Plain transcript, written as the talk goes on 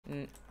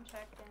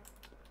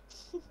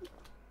checking.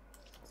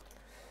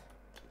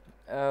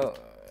 Oh,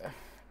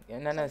 yeah,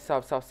 no,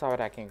 stop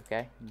attacking,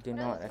 okay? Do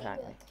No, not see, attack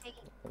me. take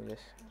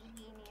Just,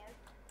 genius.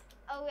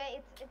 Oh wait,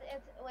 it's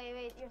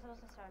wait. You're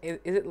supposed to start.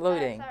 is it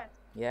loading? Start.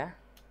 Yeah?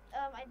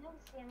 I don't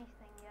see anything.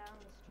 Yeah, on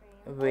the stream.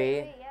 Oh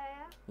Wait, wait.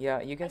 Yeah.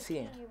 yeah, you can I see see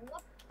it. you.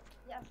 What?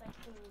 Yes, I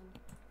see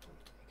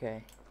you.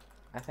 Okay,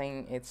 I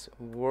think it's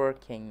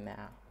working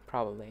now,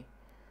 probably.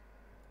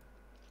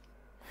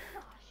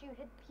 Gosh, you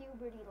hit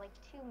puberty like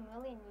 2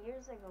 million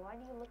years ago. Why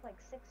do you look like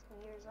 60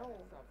 years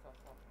old?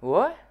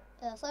 What?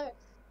 Cyrix.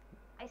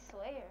 I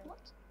swear. What?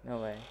 No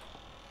way.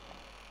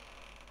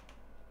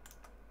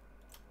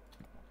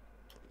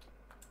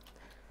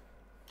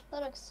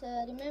 Cyrix,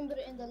 remember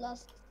in the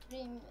last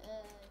stream,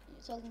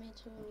 you told me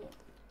to,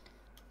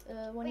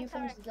 when Wait, you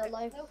finish Cyrix, the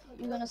live, no food,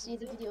 you're no gonna food, see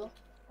the no video. food.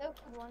 No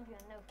food,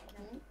 1v1, no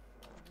food.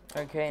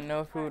 No. Okay,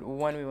 no food,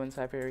 1v1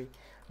 Cyperi.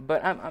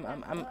 But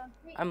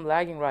Three. I'm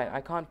lagging, right?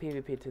 I can't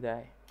PvP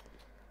today.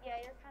 Yeah,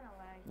 you're kind of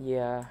lagging.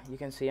 Yeah, you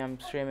can see I'm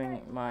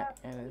streaming my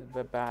and it's a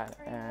bit bad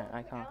and I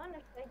I can't. want to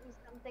show you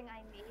something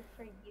I made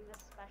for you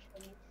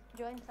especially.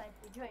 Join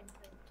Cypher, join.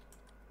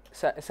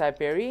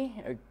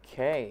 Cyperi?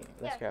 Okay,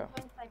 let's go.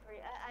 Join Cypher.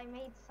 I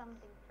made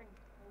something pretty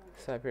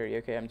cool. Cyperi,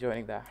 okay, I'm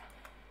joining that.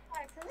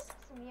 Alex, is it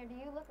Samir? Do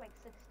you look like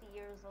 60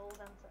 years old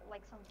and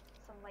like some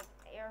like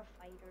air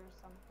fighter or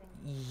something?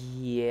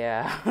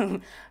 Yeah,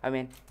 I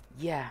mean,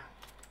 yeah.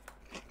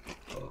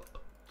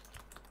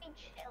 Hey,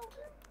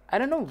 children. I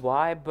don't know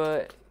why,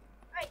 but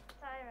Right,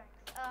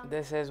 Cyrex.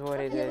 this is what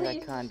it is. I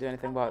can't do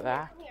anything about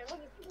that. Come here, look,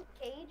 you see this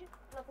cage?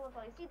 Look,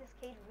 you see this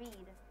cage? Read.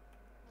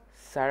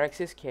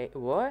 Cyrex's cake.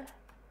 What?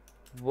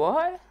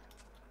 What?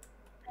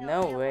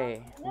 No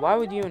way. Why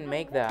would you even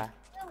make that?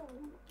 No,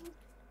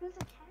 who's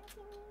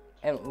attacking me?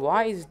 And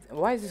why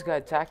is this guy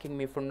attacking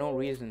me for no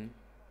reason?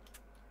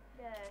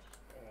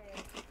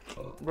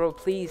 Bro,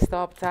 please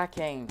stop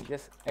attacking.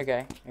 Just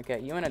okay.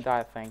 You wanna die,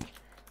 I think.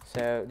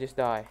 So just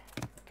die.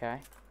 Okay.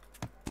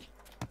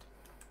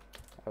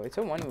 Oh, it's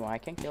a 1v1. I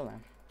can't kill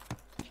them.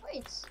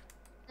 Wait,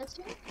 that's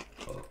you?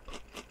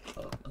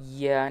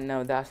 Yeah,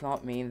 no, that's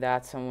not me.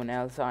 That's someone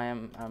else.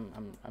 I'm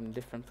a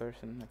different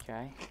person.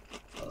 Okay.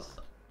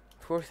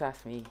 Of course,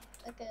 that's me.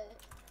 Okay.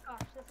 Gosh,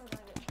 this is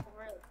gonna get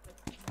real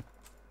quick.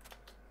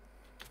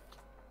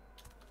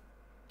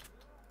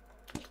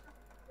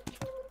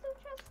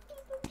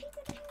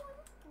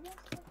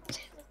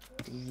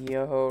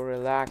 Yo,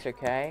 relax.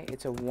 Okay.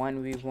 It's a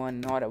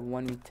 1v1, not a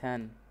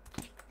 1v10.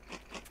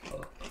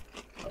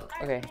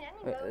 Okay.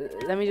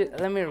 Let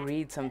me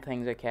read some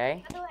things.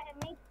 Okay. By the way,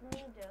 I made new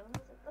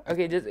domes.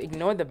 Okay, just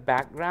ignore the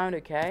background,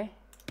 okay?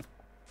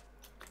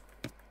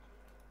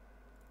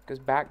 Because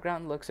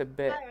background looks a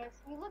bit... Cyrus,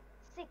 you look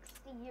 60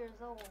 years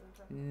old.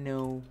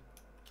 No.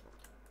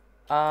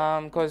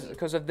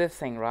 Cause of this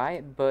thing,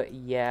 right? But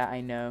yeah, I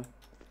know.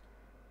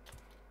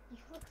 You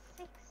look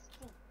 60.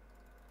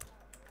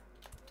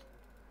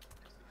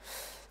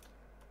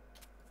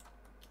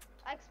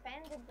 I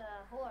expanded the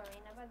whole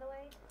arena, by the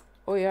way.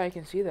 Oh yeah, I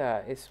can see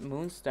that. It's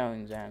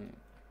moonstones and...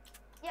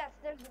 Yes,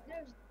 there's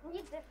 3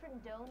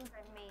 different domes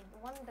I made.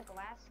 One the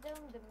glass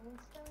dome, the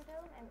moonstone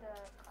dome, and the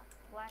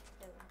black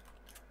dome.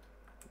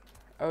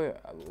 Oh,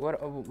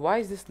 what? Why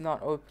is this not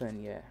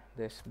open yet?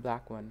 This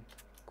black one.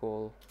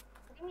 Cool.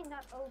 What do you mean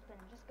not open?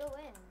 Just go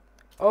in.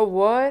 Oh,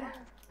 what?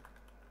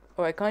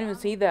 Oh, I can't even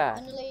see that.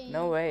 Finally,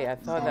 No way, I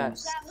thought that...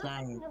 That looks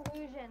like an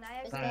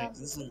illusion.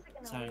 This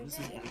Looks like an This is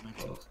illusion.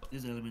 elemental.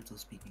 This is elemental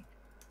speaking.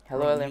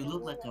 Hello, Bro, Elim. you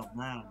look like a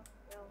man.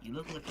 You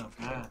look like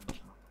a man.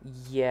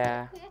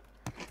 Yeah.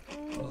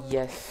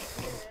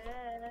 Yes.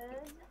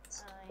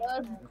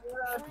 Good.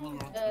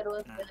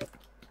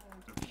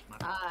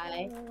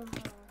 Hi.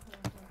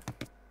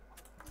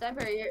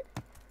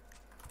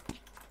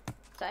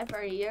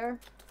 Cypher, your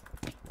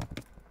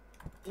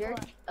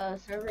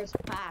server is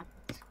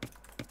packed.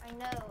 I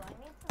know. I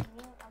need some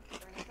new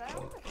upgrades. I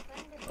want to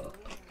spend it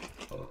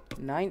illusion.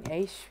 9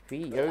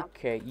 HP.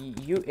 Okay,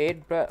 you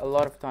ate bread a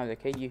lot of times.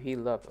 Okay, you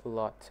heal up a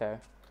lot. So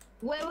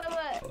Wait.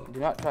 do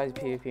not try to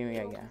PvP me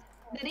again.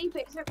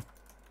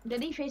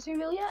 Did he face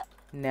reveal yet?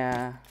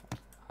 Nah,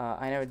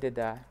 I never did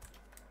that.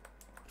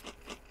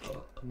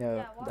 No,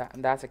 Yeah, what?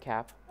 that's a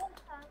cap.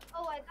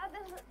 Oh, I thought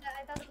it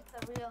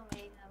was the real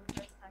Mayhem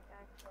first pack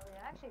actually.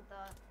 I actually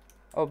thought.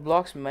 Oh,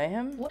 Blocks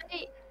Mayhem?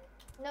 Wait,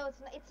 No, it's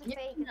not. It's a You're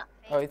fake. not-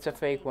 Oh, it's a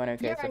fake one.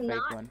 Okay, it's a You're fake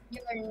not- one.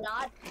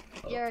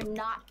 you're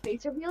not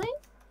face revealing?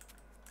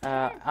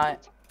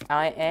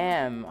 I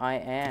am.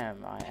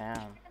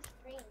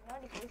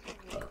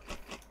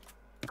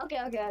 Okay,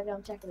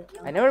 I'm checking it.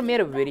 I never made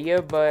a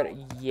video, but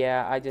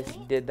yeah, I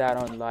just did that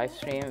on live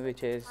stream,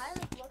 which is... I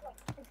look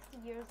like 60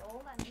 years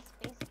old, and this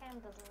face cam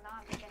does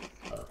not make any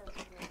sense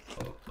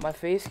as well. My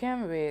face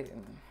cam? Wait.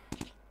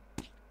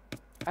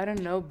 I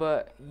don't know,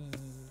 but...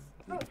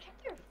 Bro, check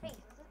your face.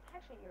 This is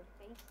actually your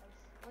face.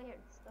 I swear,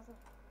 this doesn't.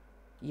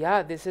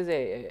 Yeah, this is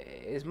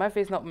is my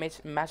face not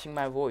matching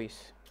my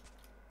voice?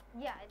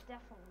 Yeah, it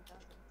definitely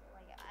doesn't.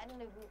 Like, I don't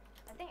know who.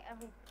 I think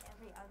every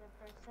other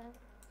person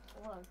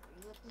will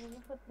agree with me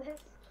with this.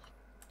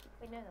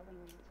 Wait, no, we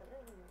need to.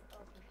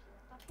 Oh,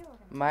 you were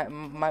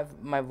gonna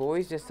My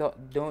voice just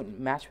don't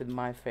match with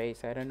my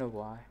face. I don't know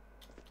why.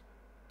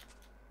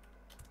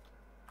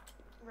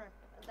 rip.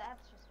 That's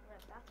just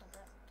rip. That's a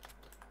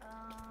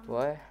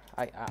rip.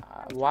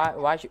 What?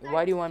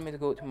 Why do you want me to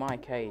go to my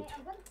cage?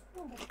 I'm gonna put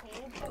you in the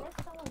cage, and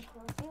if someone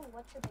kills you,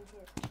 what should they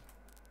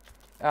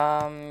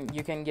do?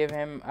 You can give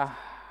him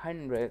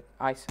 100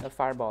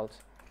 fireballs.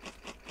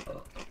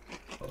 Oh,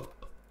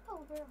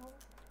 we're home.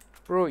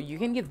 Bro, you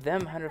can give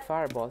them 100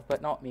 fireballs,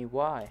 but not me.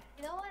 Why?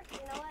 You know what? You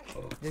know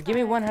what? Just give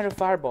me 100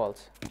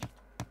 fireballs.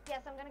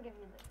 Yes, I'm gonna give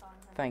you the phone.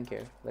 Thank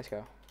you. Let's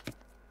go.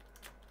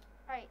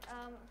 Alright,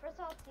 first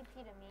I'll TP to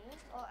me.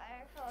 Well,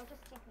 actually, I'll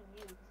just TP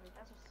you, because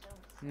that's just so...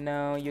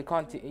 No, you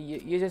can't.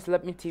 You just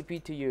let me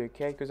TP to you,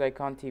 okay? Because I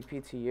can't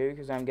TP to you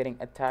because I'm getting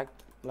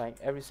attacked like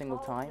every single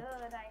Oh, time.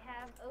 good, I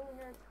have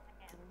owner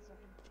plans.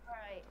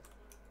 Alright.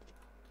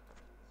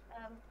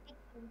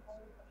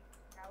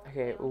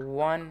 Okay, My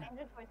one.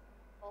 inventory's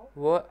full.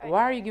 What? Alright,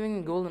 Why are you alright.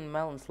 giving golden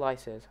melon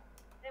slices?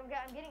 I'm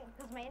getting,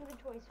 because my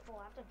inventory's full,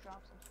 I have to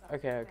drop some stuff.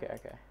 Okay, okay,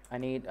 okay. I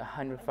need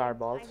 100 I'm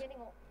fireballs. getting,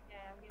 yeah,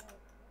 I'm getting,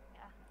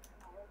 yeah,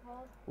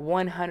 fireballs.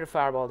 100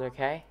 fireballs,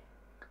 okay?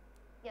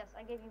 Yes,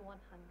 I gave you 100.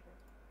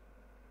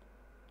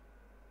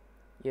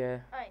 Yeah.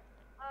 Alright,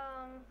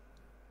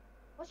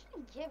 what should I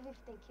give if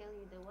they kill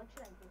you though? What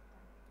should I give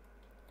them?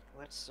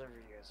 What server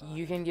you guys on?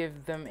 You can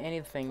give them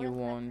anything you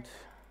want.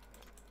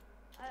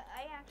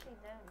 I actually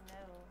don't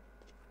know.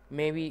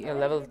 Maybe a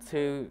level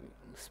 2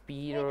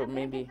 speed, Wait, or I'm gonna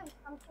maybe give them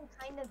something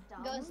kind of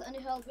dumb. Guys, any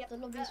help? The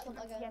lobby is full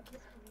Yeah, again.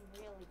 this would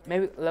be really great.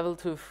 maybe level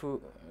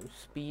 2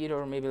 speed,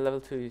 or maybe level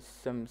 2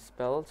 some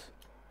spells.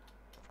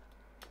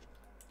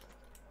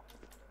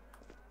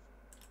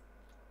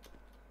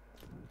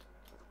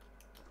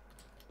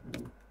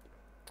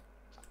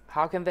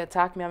 How can they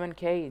attack me? I'm in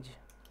cage.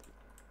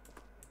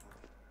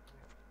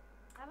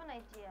 I have an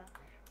idea.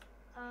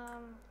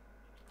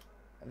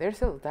 They're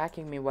still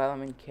attacking me while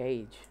I'm in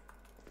cage.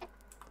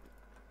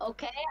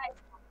 Okay, I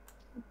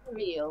for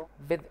you.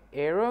 With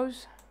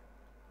arrows?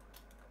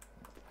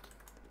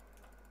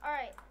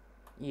 Alright.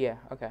 Yeah,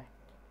 okay.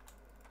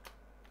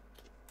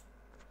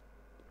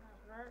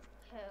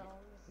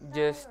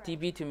 Just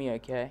TP to me,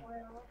 okay?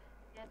 Will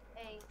get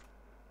a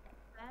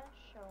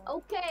special.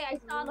 Okay, I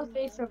saw the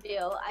face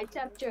reveal. I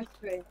checked your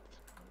screen.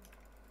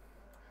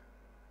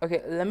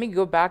 Okay, let me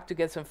go back to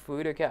get some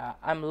food, okay?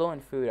 I'm low on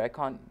food. I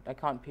can't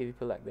PvP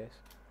like this.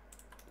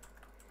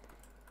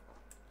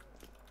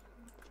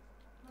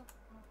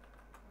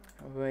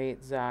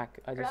 Wait, Zach,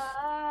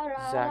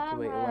 Zach,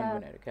 wait 1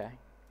 minute, okay?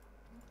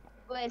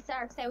 Wait,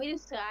 sorry, can we do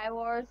Sky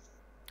Wars?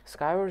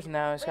 Skywars?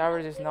 No,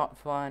 Skywars is not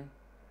fun.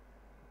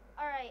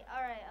 Alright,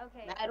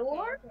 okay. Bad okay,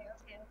 War?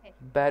 Okay.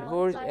 Bad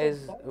Wars Skywars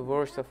is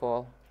worst of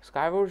all.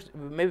 Skywars,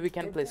 maybe we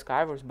can play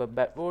Skywars, but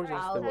Bad Wars is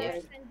How the dare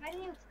worst. I'm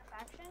inviting you to the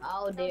faction.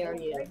 How dare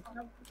you.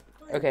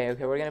 Okay,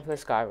 we're gonna play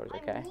Skywars,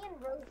 okay? Me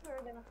and Rosie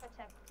are gonna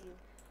protect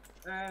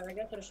you. I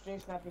got to the stream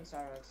snapping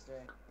Cyrex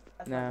today.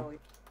 That's No. my goal.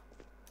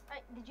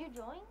 Alright, did you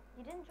join?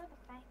 You didn't join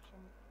the faction.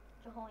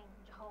 Join.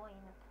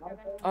 We're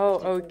gonna- Oh,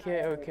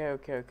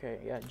 okay.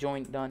 Yeah,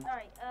 join, done.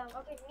 Alright,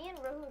 okay, me and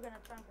Rohu are gonna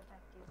try and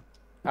protect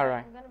you.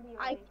 Alright, I'm gonna be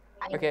I-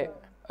 away. okay,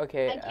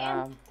 okay,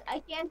 I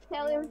can't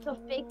tell if it's a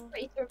fake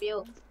face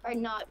reveal or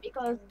not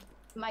because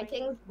my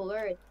thing's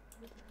blurred.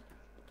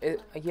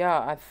 yeah,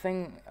 I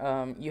think,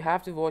 you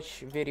have to watch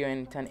video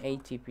in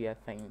 1080p, I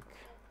think.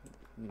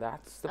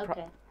 That's the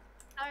Okay.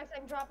 Alex,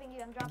 I'm dropping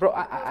you. Bro,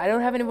 I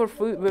don't have any more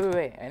food.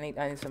 Wait. I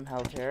need some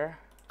help here.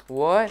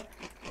 What?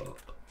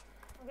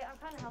 Okay, I'm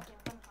trying to help you.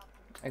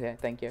 Okay,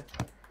 thank you.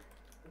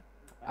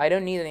 I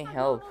don't need any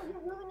help. No,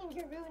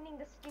 you're ruining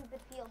the stupid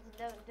fields.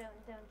 Don't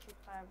shoot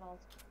fireballs.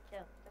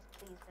 Don't, just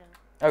please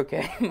don't.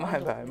 Okay, my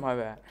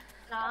bad.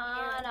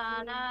 Na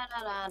na na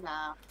na na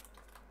na.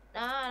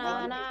 Na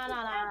na na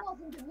na na. Fireballs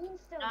in the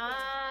moonstone.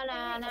 Na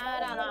na na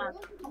na na.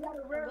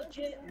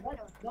 Legit,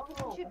 let's go.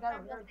 Shoot I got a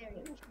fireballs rare there.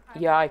 You can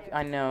shoot Yeah, fireballs there.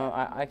 I know.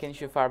 I can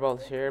shoot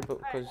fireballs here, but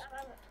because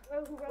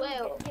Wait,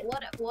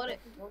 what?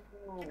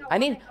 I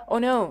need. Oh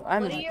no,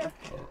 What do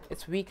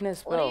It's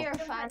weakness What do spell. your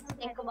fans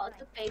think about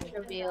the face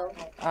reveal?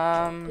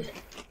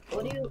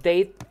 What do you?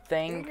 They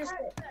think. You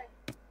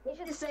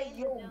should say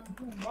you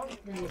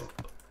monkey.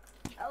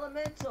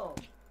 Elemental.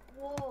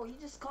 Whoa, you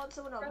just called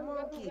someone a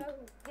monkey.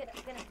 Get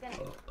it.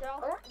 They're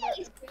all they're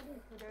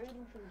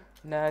eating food.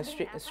 No,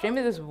 stream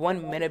is just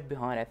 1 minute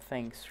behind. I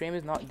think stream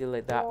is not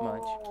delayed that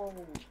much. Whoa.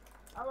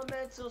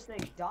 Elementals, they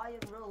die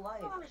in real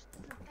life. Gosh,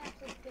 this is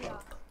absolute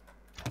chaos.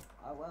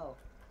 I will.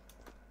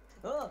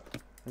 Ugh.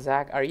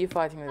 Zach, are you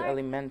fighting with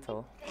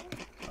elemental?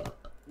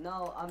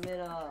 No, I'm in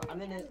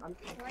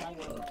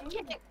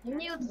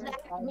Mute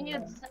Zach,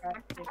 mute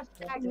Zach,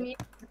 hashtag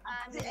mute.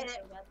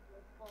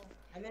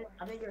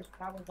 I'm in your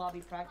Skyward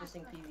lobby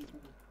practicing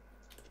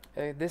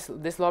PvP.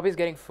 This lobby is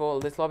getting full.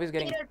 This lobby is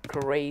getting I'm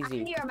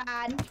crazy. here,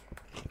 man.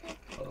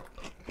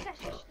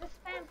 Just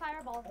spam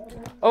fireballs.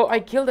 Oh, I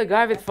killed a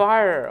guy with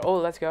fire. Oh,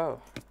 let's go.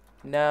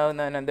 No,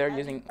 they're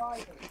using.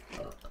 Gosh,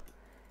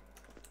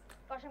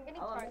 I'm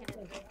getting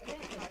targeted.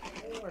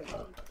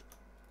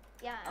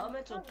 Yeah, I'm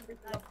Elemental. probably-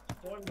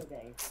 storm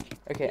today.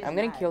 Okay, He's I'm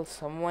gonna mad. kill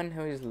someone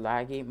who is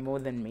laggy more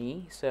than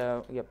me.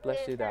 So yep,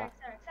 let's do that.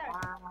 Sir.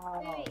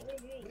 Wow. Wait.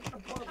 You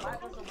support black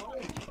as a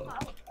woman.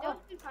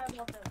 Don't do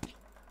fireball though.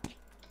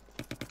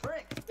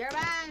 Frick. You're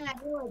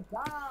back. Oh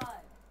my god.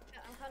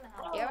 I'm trying to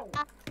help. You're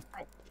back.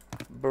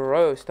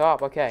 Bro,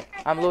 stop. Okay,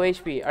 I'm low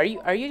HP.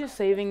 Are you just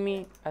saving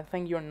me? I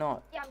think you're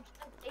not. Yeah, I'm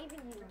saving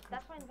you.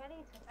 That's why I'm ready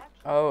to attack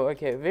you. Oh,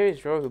 okay. Where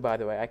is Rohu, by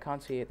the way? I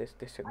can't see it. This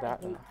that. I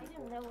didn't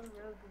know when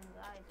Rogan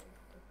died.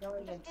 Going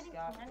I'm just against getting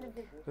Scott.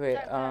 tremendous. Wait,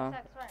 Sorry.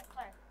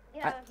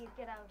 Get out of here.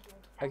 Get out of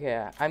here.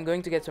 Okay, I'm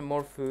going to get some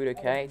more food.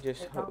 Okay,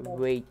 just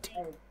wait.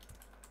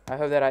 I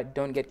hope that I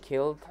don't get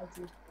killed.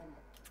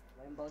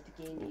 I'm about to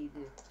gain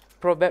either.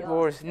 Pro Bet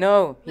Wars.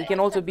 No, he can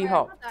also be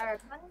hot.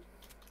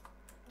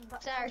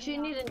 Sarah, you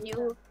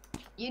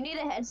need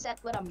a headset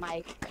with a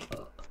mic.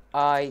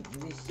 I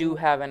do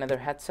have another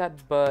headset,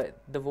 but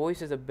the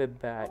voice is a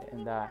bit bad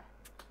in that.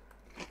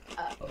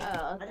 I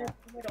Okay. just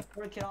wanted to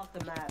freak it off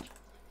the map.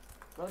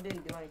 Bro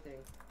didn't do anything.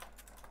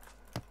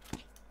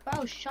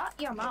 Bro, shut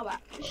your mouth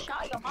up.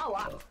 Shut your mouth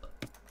up.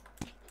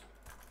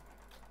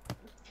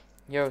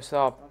 Yo,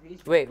 stop. Oh,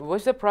 he's Wait,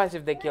 what's the price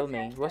if they kill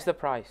me? What's the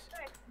price?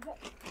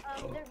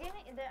 I'm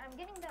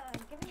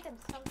giving them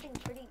something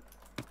pretty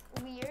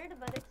weird,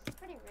 but it's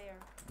pretty rare.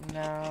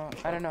 No,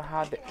 I don't know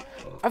how they.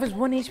 I was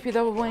 1 HP.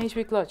 That was 1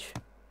 HP clutch.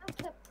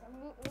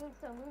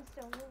 Moonstone.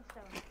 Moonstone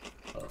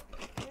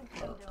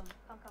dome.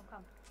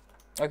 Come.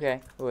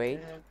 Okay, wait.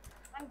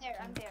 I'm there.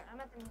 I'm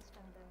at the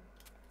Moonstone dome.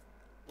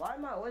 Why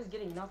am I always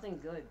getting nothing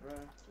good, bro?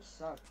 You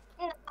suck.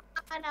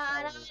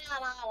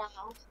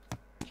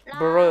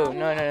 Bro,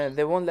 no.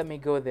 They won't let me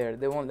go there.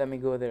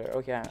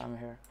 Okay, I'm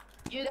here.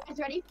 You guys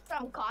ready for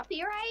some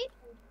copyright?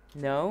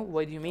 No,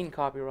 what do you mean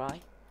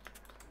copyright?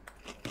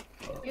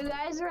 You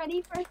guys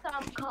ready for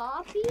some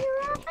copyright?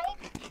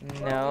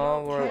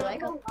 No, You we're.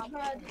 like a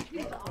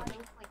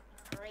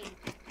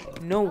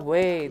No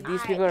way.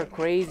 These people are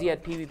crazy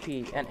at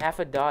PvP. And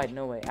Alpha died.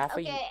 No way. Alpha.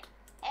 Okay,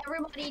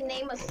 everybody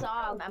name a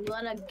song. I'm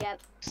gonna get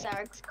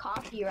Sarek's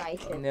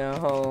copyrighted.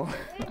 No.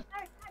 Wait,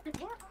 sorry.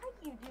 Where are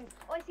you, dude?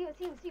 Oh, I see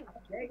you.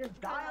 Okay,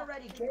 just die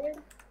already, kid.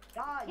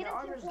 Die. Get Your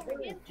armor's into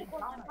finished. Just die.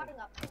 I'm cutting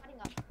up.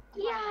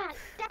 Yeah,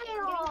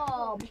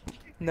 damn!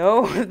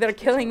 No, they're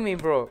killing me,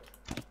 bro.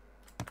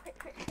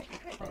 Crit.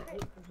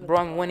 Bro,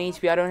 I'm 1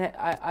 HP.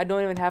 I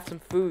don't even have some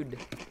food.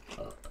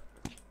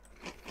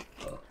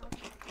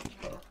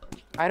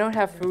 I don't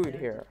have food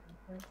here.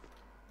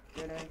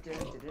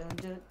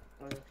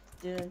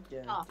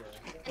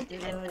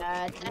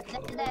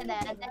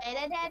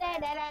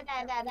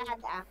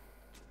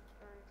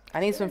 I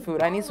need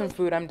some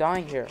food. I'm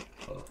dying here.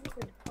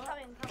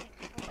 Coming.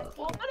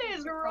 What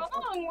is wrong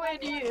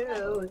with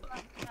you?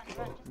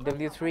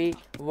 W3,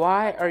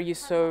 why are you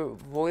so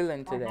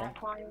violent today?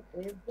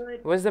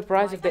 What's the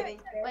price if they?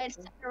 Wait,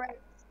 Sarek,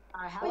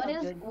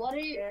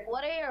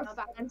 what are your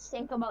fans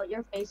think about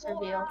your face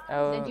reveal?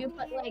 Oh, Did you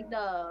put like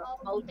the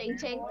voting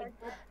thing?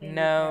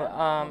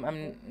 no.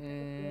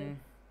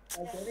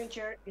 My gaming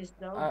chair is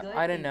so good.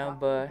 I don't know,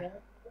 but These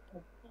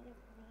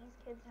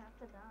kids have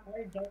to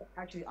die. I don't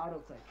actually auto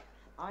click.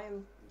 I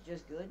am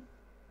just good.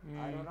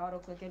 I don't auto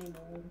click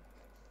anymore.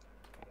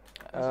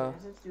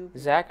 Is it stupid?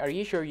 Zach, are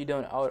you sure you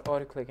don't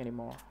auto click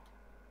anymore?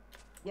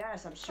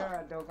 Yes, I'm sure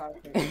I don't auto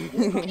click.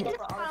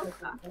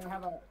 I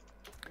have a.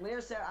 Leo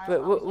said I.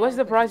 But what's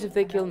the price if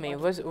they kill me?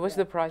 What's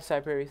the price,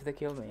 Cyber, if they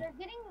kill me? They're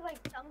getting like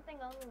something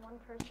only one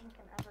person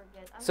can ever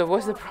get. So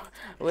what's the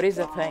what is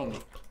the thing?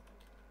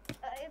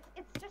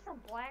 It's just a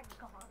black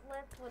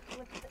gauntlet with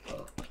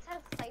it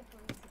says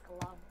Cypher's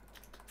glove.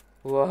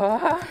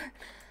 What?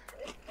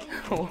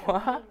 What?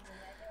 What?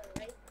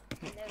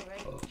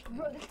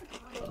 Bro, this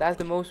is That's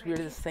the most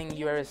weirdest thing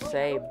you ever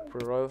say,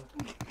 bro.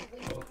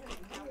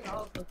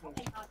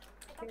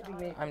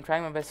 I'm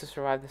trying my best to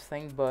survive this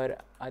thing,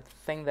 but I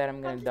think that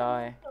I'm gonna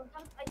die.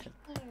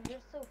 You're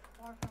so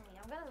far from me.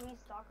 I'm gonna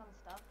restock on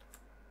stuff,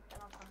 then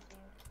I'll come to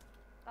you.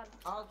 God,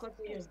 Auto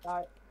clicking is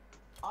not.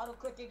 Auto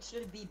clicking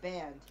should be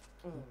banned.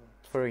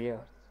 For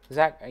real.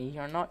 Zach,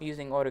 you're not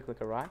using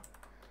autoclicker, right?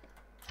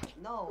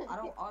 No, I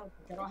don't auto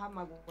click. I don't have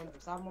my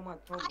Windows. I'm on my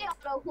phone. I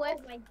auto click.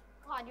 oh my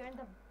God, you're in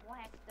the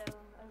black dome.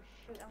 Oh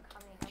shoot, I'm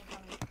coming.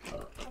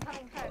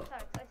 Sorry.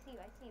 I see you.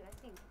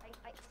 Oh my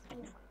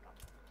God.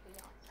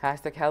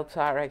 Hashtag help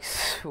Cyrex.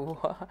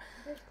 What?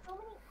 There's so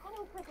many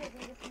auto clickers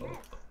in this mess.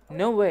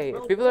 No way.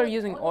 People are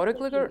using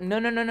autoclicker?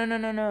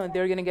 No.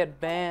 They're gonna get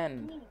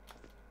banned.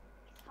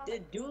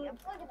 Dude, dude. I'm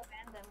probably gonna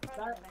ban them.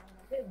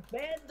 Just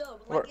ban them.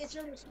 Or- Like, it's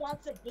your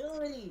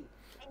responsibility.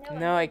 I know.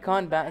 No, I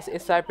can't ban.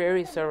 It's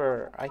Cyperi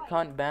server. I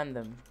can't ban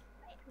them.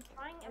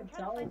 I'm trying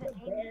Tell to them find to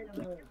the name.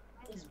 ban them.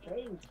 It's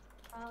banned.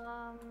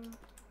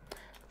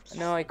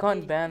 No, I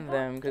can't ban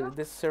them because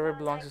this server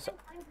belongs to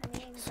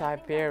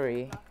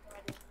Cyperi.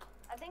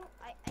 I think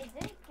I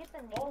didn't get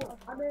the name Oh, of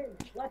I'm in.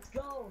 Let's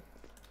go.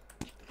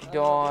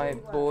 Die,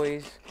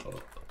 boys.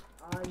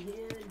 I'm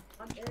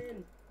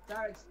in.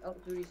 Darix. Oh,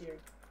 Judy's here.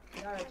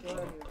 Darix, where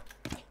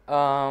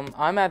are you?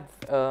 I'm at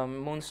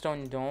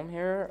Moonstone Dome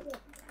here.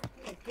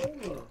 Kill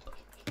me.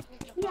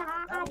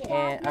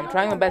 And I'm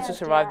trying my best to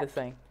survive the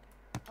thing.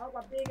 Oh,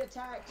 I'm being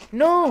attacked.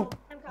 No!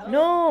 I'm coming.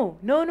 No!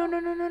 No, no, no,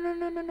 no, no, no,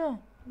 no, no, no.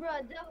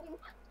 Bruh,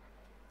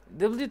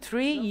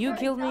 W3, you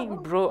killed me?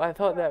 Bro, I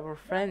thought that we're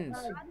friends.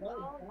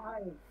 Don't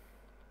die.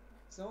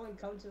 Someone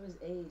come to his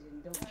aid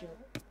and don't kill.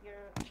 You're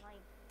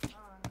like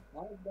on.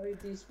 Why is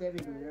W3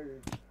 spamming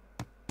nerd?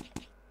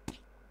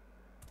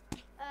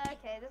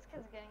 Okay, this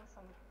kid's getting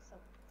some.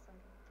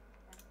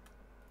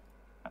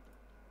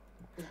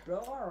 Is bro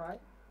alright?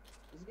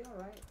 Is he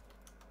alright?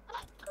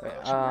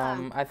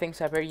 Wait, I think,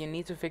 Saber, you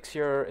need to fix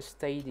your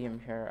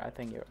stadium here. I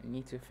think you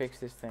need to fix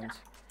these things.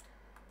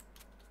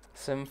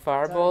 Some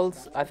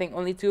fireballs. I think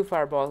only 2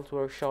 fireballs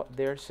were shot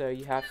there, so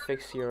you have to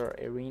fix your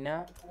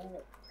arena.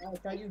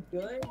 Alex, are you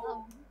good?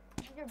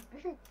 Your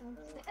boots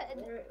instead.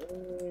 There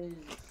is.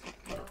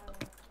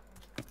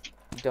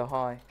 The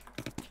high.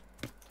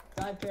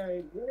 Stop Perry,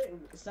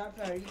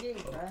 are you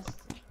getting pressed?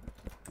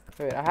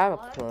 Wait, I have a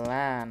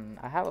plan.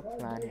 I have a What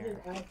plan is here.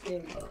 it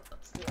asking?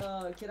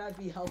 Can I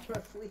be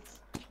helper, please?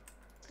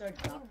 Start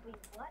Wait, talking.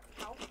 what?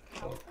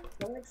 Help?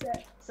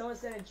 Someone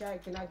said in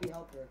chat, can I be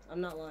helper?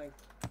 I'm not lying.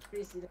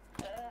 Seriously,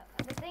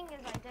 The thing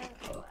is, I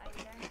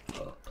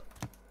don't.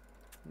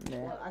 Nah.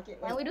 well, I can.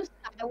 Can we do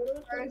What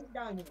is first?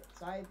 down here?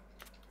 Side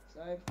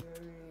Perry.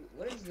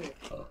 What is it?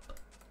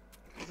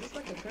 Is this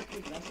like a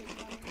cryptic message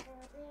down here?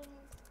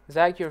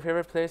 Zach, your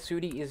favorite player,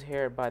 Sudi, is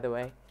here, by the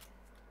way.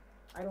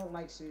 I don't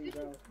like Sudi,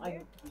 bro. I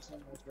hate you so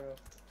much, bro.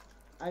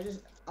 I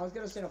was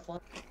gonna say a fun.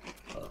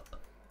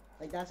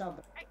 Like, that's how.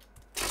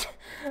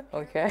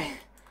 Okay.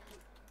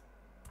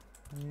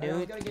 I was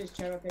Nude. gonna get his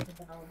channel taken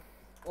down.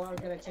 Or I was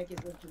gonna check his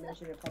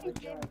information and publish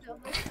it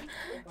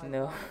on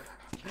No.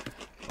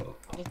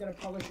 I was gonna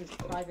publish his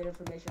private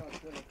information on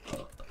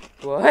Twitter.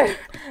 What?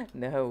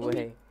 No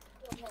way.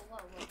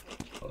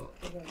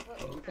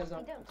 Because I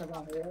hate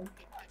him.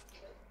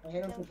 I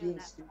hate him for being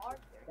stupid.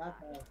 That's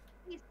how.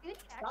 He's good,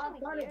 Stop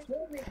trying actually. to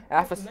kill me.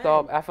 Alpha, man.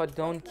 stop. Alpha,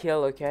 don't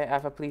kill, okay?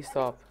 Alpha, please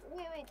stop.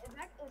 Wait, is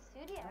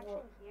Sudi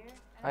actually here?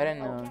 I don't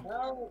know.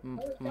 Help! M-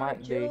 Don't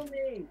might try to kill be.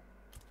 me.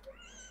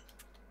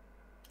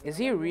 Is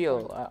he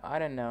real? I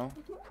don't know.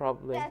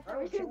 Probably. That's I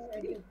don't care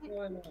what is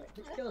going on.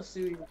 Just kill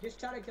Sudi. Just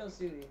try to kill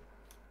Sudi.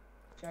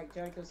 Try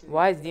to kill Sudi.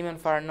 Why is Demon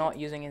Fire not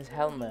using his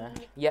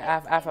helmet?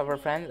 Yeah, Alpha, we're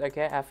friends,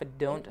 okay? Alpha,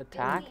 don't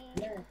attack.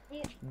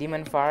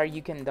 Demon Fire,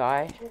 you can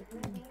die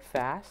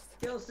fast.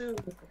 Kill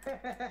Sudi.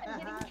 I'm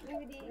getting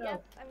Sudi. Yes,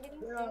 I'm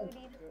getting Sudi.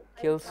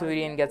 Kill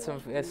Sudi and get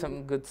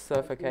some good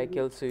stuff, okay?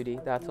 Kill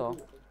Sudi, that's all.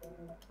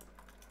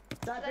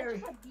 Stop there.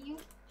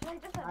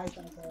 I just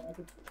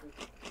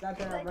Stop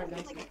there. I'm right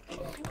next to you.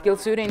 Kill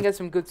Sudi and get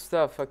some good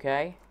stuff,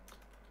 okay?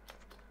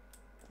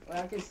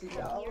 Well, I can see.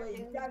 Oh, wait.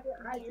 You guys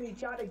are actually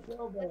trying to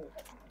kill me.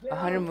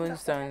 100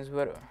 moonstones,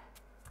 but...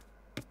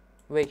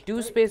 Wait,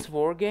 2 space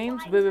war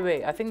games?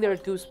 Wait. I think there are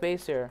 2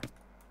 space here.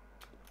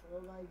 Oh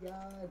my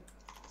god.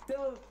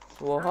 Still.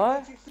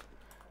 What?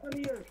 Come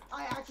here.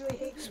 I actually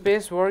hate you.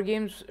 Space war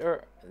games?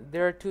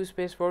 There are 2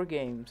 space war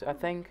games, I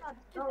think.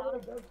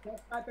 No, don't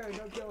stop there.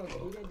 Don't kill him.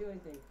 He didn't do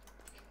anything.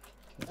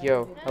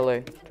 Yo,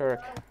 hello, Turk.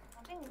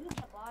 I think Nuke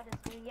the bot is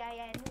good. Yeah,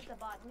 Nuke the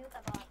bot. Yeah,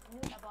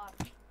 he's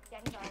always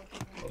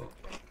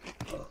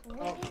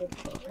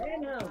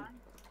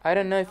I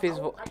don't know if he's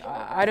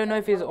I don't know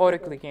if he's auto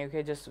clicking,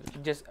 okay? Just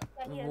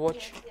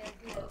watch.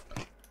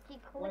 He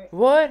clicks.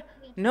 What?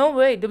 No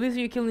way,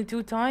 W3 killed me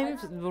 2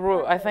 times?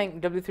 Bro, I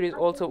think W3 is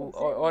also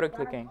auto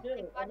clicking.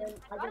 And then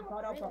I get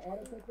caught up on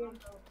auto clicking.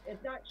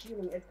 It's not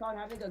cheating. It's called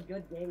having a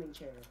good gaming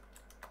chair.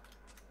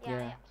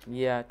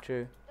 Yeah,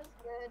 true. That's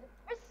good.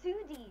 Where's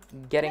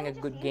Sudi? Getting Let a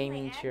me good just use my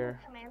gaming admin chair.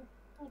 command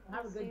to I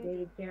have a good Sudi.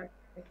 gaming chair.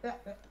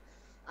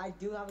 I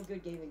do have a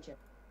good gaming chair.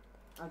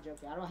 I'm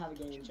joking. I don't have a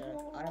gaming chair.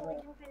 I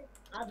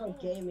have a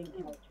gaming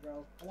couch,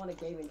 bro. I want a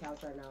gaming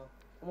couch right now.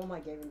 I want my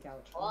gaming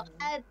couch. What?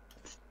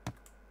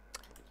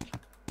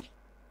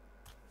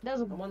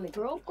 Does I'm on the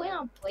bro play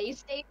on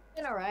PlayStation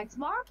or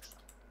Xbox?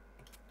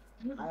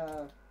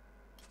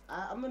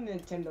 I'm a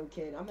Nintendo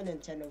kid. I'm a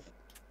Nintendo.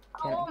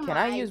 Can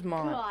I use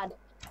mine? God.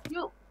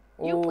 You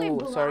play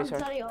Oh, sorry.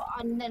 Blanc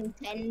on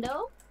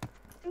Nintendo?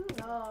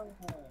 No.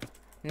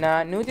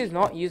 Nah, Newt is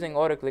not using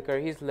auto clicker.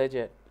 He's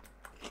legit.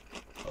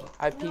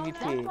 I That's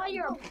PvP. why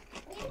you're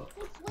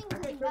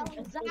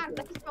Zach,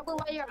 that's probably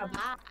why you're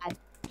bad.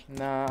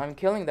 Nah, I'm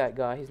killing that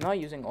guy. He's not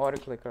using auto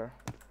clicker.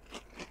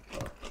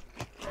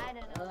 I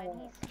don't know,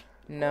 man.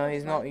 No,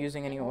 he's not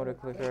using any auto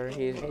clicker.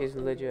 He's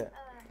legit.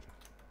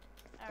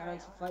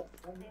 Guys, fight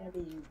somebody,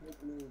 you big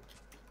noob.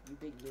 You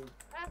big noob.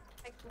 I have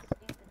to fix this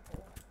stupid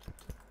hole.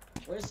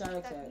 Where's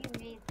Silex That at?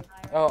 you made,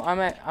 Tyra. Oh,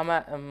 I'm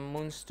at a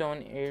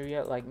Moonstone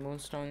area, like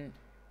Moonstone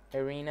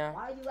Arena.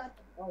 Why are you at?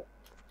 Oh,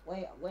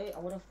 wait. I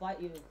wanna fight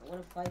you.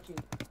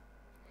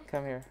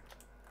 Come here.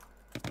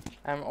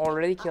 I'm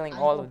already killing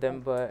all of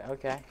them, but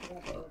okay.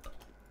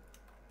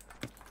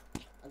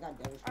 I got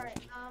damage. Alright,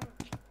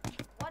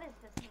 what is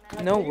this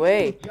map? No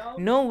way.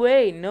 No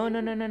way. No.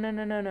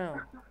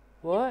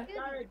 What?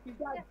 Silex, you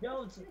got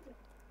Jones.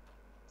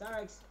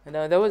 Silex.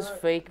 No, that was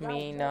fake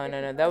me. No.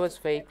 That was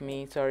fake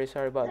me. Sorry,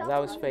 but that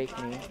was fake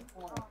me.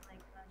 Oh my god.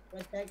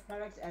 Protect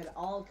Tyrex at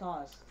all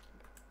costs.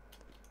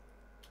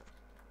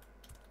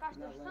 Gosh, Not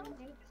there's some letting-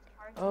 dude just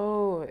charging.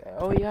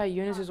 Oh yeah,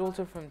 Yunus is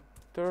also from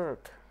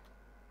Turk.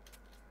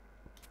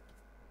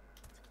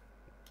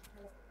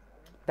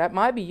 That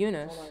might be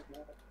Yunus. Oh my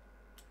god.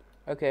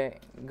 Okay,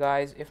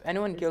 guys, if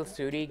anyone kills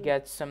Sudi,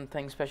 gets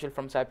something special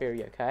from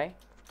Siberia, okay?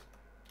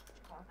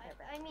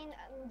 I mean,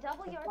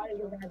 double I'm your finding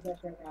his address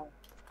right now.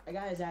 I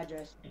got his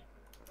address.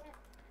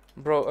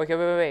 Bro, okay,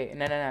 wait.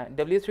 No.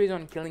 W3 is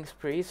on killing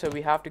spree, so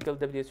we have to kill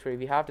W3.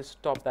 We have to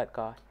stop that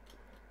guy.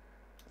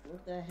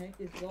 What the heck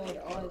is going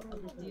on?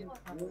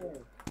 War.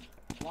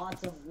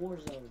 Lots of war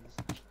zones.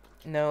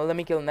 No, let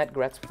me kill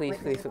Netgrats, please.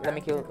 Let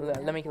me kill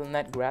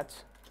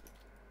Netgrats.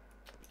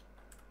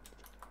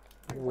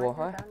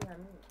 What?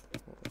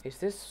 Is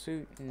this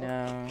suit?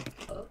 No.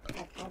 Oh,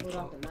 I followed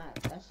off the map.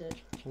 That's it.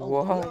 Oh,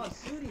 What? come on,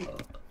 Sudi.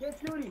 Get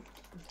Sudi.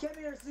 Come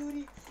here,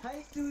 Sudi.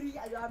 Hey, Sudi.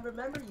 I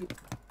remember you.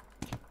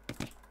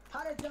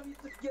 How did W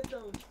get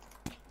those?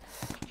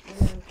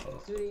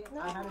 Sudi,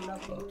 I had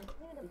enough of you.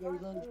 You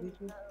gave those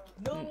YouTube.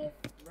 No.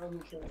 Bro, who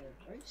killed him?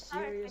 Are you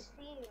serious?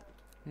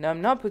 No,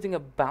 I'm not putting a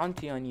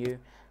bounty on you.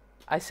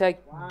 I said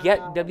get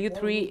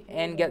W3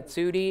 and get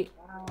Sudi.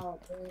 Wow,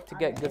 dude. To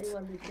get good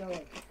anyone to kill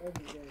him. That'd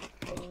be good.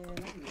 Man, I'm mad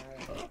at you.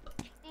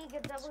 You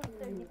get double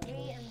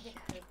 33 and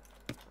Victor.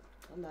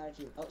 I'm mad at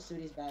you. Oh,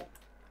 Sudi's back.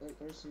 Wait,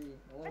 where's Sudi?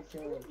 I want That's to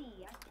kill him.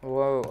 Susie.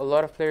 Whoa, a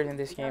lot of players in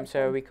this game,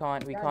 so we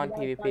can't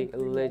PvP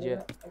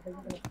legit.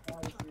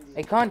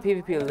 I can't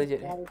PvP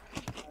legit.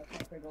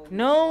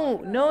 No.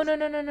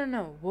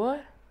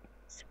 What?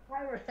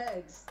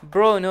 Pyrex.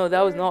 Bro, no,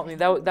 that was not me.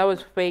 That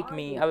was fake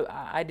me.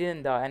 I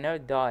didn't die. I never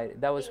died.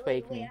 That was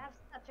fake Wait, me. I have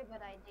such a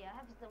good idea. I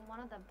have one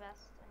of the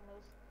best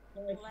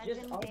and It's most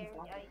just legendary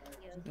unblocked.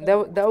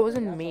 ideas. That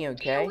wasn't me,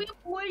 okay?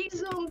 Play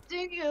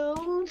something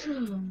else.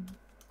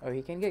 Oh,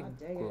 he can get God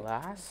dang it.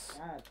 glass?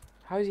 God.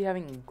 How is he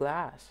having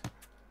glass?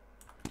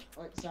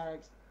 Wait,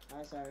 Cyrex.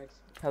 Hi, Cyrex.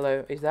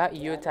 Hello, is that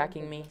you Yeah, I don't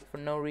attacking think- me for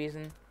no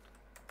reason?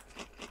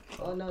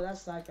 Oh no,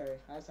 that's Cypher.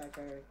 Hi,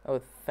 Cypher. Oh,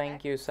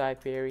 thank you,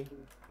 Cyperi.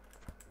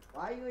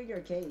 Why are you in your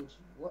cage?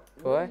 What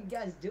What? are you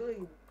guys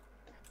doing?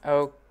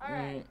 Oh,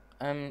 Alright.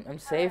 I'm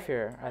safe Alright,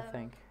 here, I um,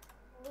 think.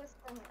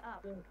 Listen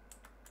up.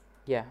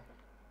 Yeah.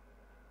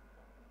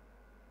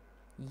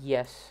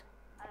 Yes.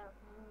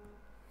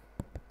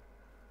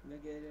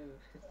 Negative.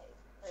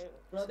 uh,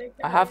 Bro, they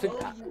I have to-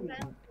 can't know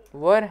you.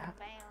 What? Bound,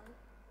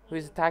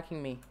 Who's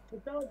attacking me?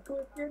 Put those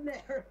clips in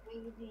there.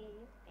 Weezy,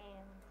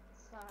 and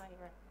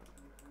Siren.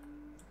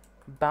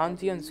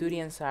 Bounty on Sudi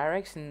and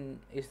Cyrex, and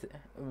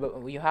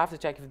you have to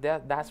check if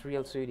that's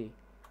real Sudi.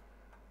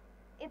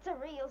 It's a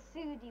real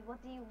Sudi.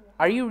 What do you want?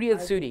 Are you real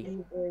I Sudi?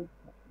 believe in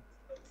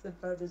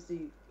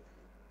supremacy.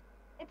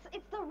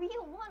 It's the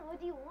real one. What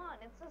do you want?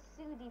 It's a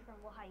Sudi from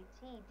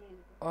Wahaiti,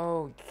 dude.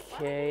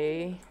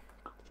 Okay.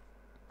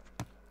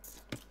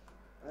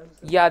 I'm so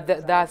Yeah,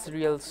 sorry. that's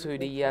real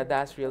Sudi. Yeah,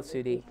 that's real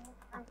Sudi.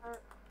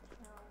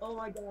 Oh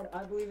my god,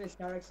 I believe in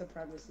Cyrex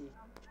supremacy.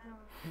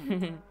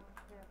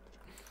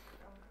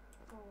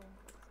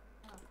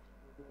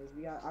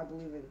 I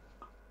believe in.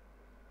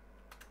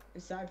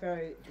 Is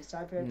Cypher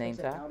Name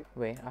tag?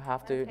 Wait, I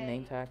have to Okay.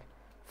 name tag.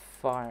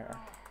 Fire.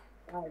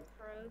 Guys,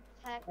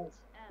 Protect.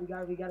 we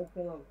gotta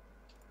kill him.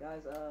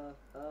 Guys, we're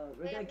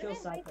gonna kill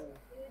Cypher.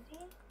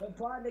 We're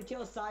plotting to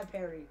kill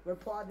Cypher. We're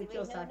plotting to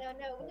kill Cypher.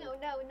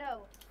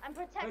 No. I'm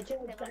We're protecting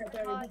killing them.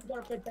 Cypher. We just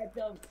gotta protect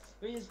them.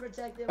 We just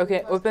protect them. Okay,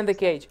 We must open the protect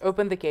cage.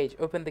 Open the cage.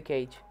 Open the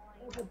cage.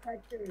 them.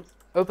 Protectors.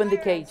 Open the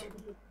cage.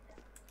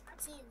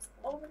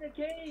 Open the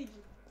cage.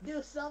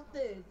 Do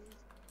something.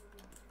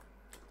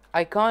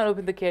 I can't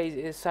open the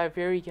cage.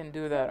 Cypher can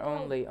do that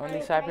only.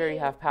 Only Cypher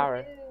have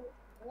power.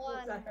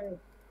 One, Cypher.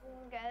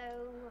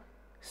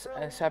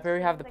 go. Cypher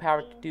have the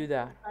power to do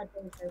that.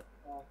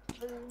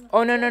 Boom.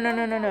 Oh no.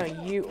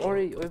 You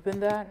already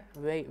opened that?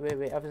 Wait.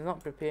 I was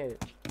not prepared.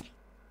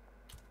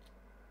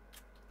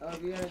 Oh,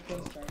 we gotta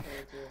kill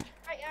Cypher too.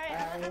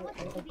 Alright. I'm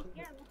looking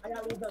here. I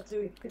gotta leave that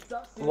too.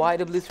 Stop.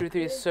 YW33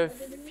 is so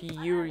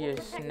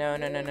furious. No.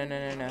 Cypher,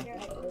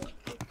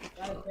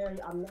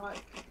 I'm not.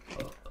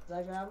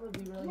 Cypher, I'm gonna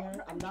be real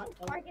here. I'm not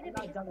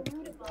done with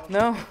you, bro.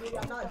 No. Dude,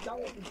 I'm not done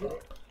with you, dude.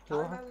 I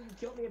What? remember you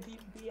killed me in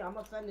PvP. I'm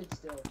offended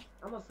still.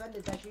 I'm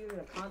offended that you're even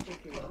a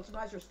content creator. I'm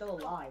surprised you're still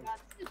alive.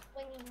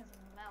 Swinging his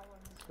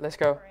melons. Let's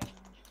go. I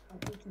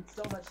hate you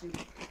so much, dude.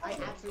 I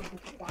absolutely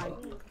despise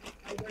you.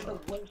 You're the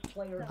worst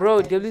player. Bro,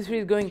 I've ever W3 seen.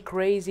 is going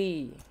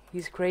crazy.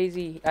 He's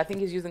crazy. I think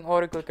he's using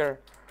auto clicker.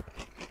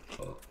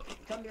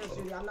 Come here,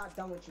 Sudi. I'm not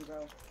done with you,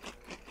 bro.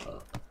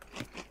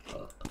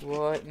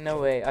 What? No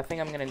way. I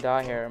think I'm gonna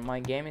die here. My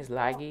game is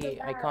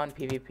laggy. I can't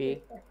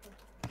PvP.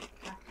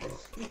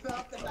 You fell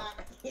off the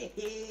back.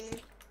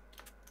 Jesus.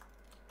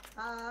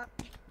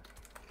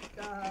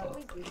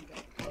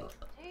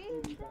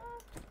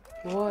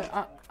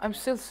 What? I'm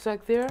still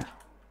stuck there?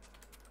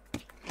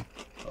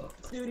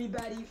 Sudi,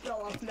 bad, you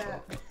fell off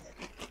map.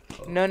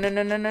 No.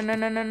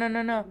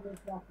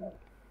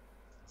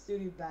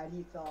 Sudi bad.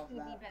 He fell off Sudi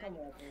that. bad. Come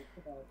on,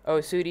 dude. Come on. Oh,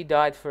 Sudi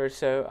died first,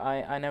 so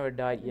I never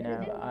died. You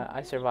know,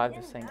 I survived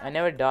this thing. I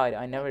never died.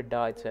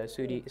 So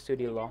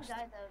Sudi lost. Die,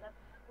 though. That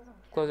doesn't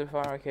count. Close the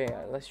fire. Okay,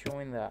 let's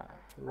join that.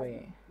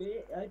 Wait. I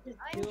just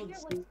I'm killed here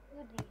Sudi. with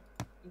Sudi.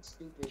 He's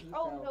stupid. He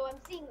Oh fell. no, I'm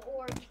seeing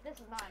orbs. This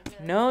is not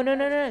good. No,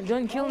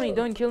 don't kill me.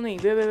 Don't kill me.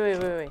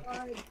 Wait.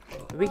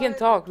 We can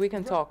talk. We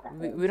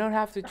we don't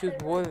have to choose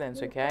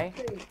violence, okay?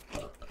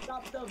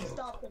 Stop them.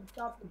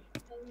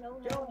 No.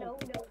 No.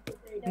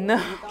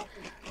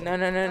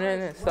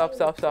 Stop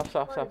them.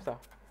 No.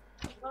 Stop.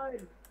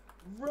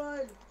 Run.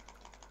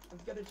 I'm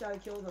gonna try to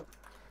kill them.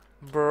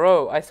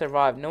 Bro, I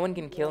survived. No one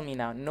can kill me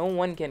now. No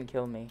one can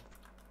kill me.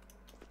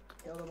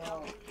 Kill them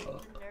all.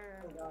 Oh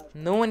god.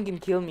 No one can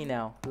kill me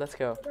now. Let's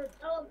go. They're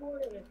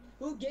teleported.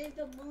 Who gave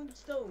them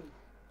moonstone?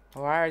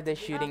 Why are they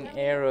shooting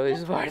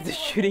arrows? Why are they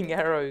shooting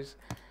arrows?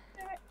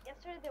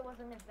 Yesterday there was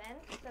an event,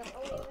 so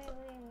wait.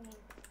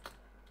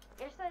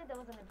 Yesterday there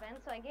was an event,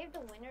 so I gave the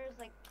winners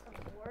like some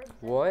orbs.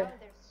 What? And now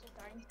they're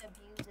starting to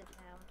abuse it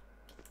now.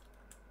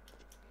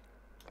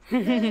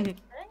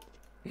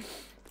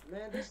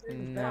 Man, this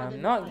thing's No, better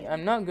than mine.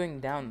 I'm not going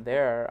down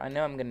there. I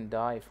know I'm gonna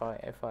die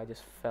if I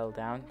just fell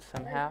down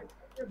somehow.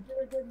 You're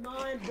better than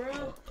mine,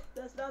 bro.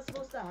 That's not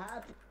supposed to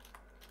happen.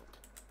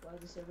 Why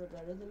is the server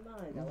better than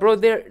mine? That Bro,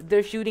 was-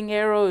 they're shooting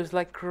arrows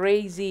like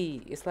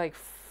crazy. It's like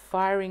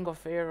firing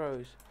of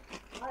arrows.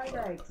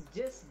 Alex,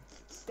 just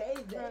stay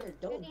there.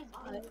 Don't Sudi's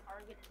die. being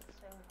targeted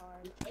so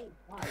hard. Don't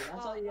die.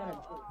 That's all you gotta do.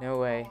 No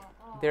way.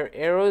 Their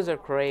arrows are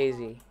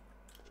crazy.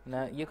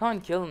 No, you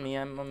can't kill me.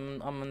 I'm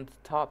on the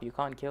top. You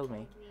can't kill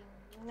me.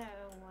 No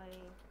way.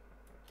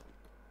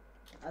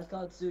 I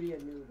called Sudi a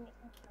noob.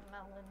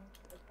 Melon.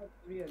 I called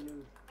Sudi a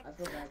noob. I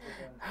feel bad for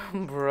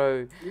them.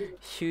 Bro,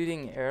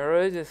 shooting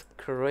arrows is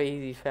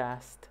crazy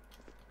fast.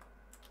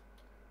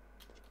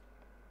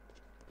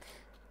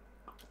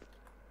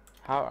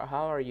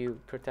 How are you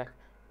protect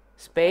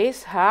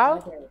space? How?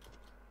 Okay.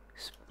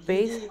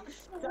 Space?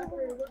 Tucker,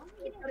 what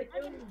you gotta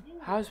kill him?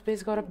 How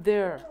space got up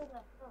there?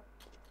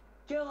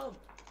 Kill him!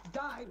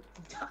 Die!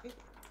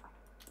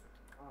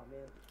 Oh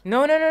man.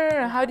 No.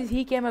 How did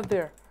he came up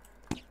there?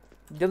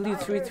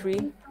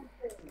 W33?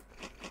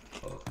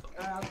 Alright,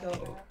 I'll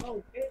go.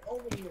 Oh, get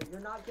over here. You're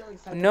not killing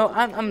Tucker. No,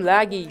 I'm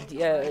laggy.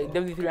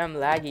 W3, I'm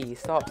laggy.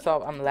 Stop.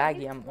 I'm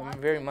laggy. I'm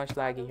very much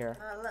laggy here.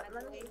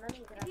 Let me get If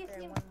you up there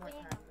see one more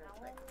playing time real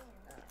quick.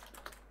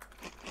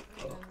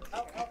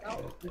 Oh.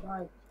 You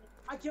died.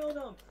 I killed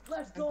him!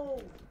 Let's go!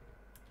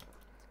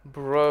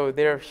 Bro,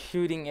 they're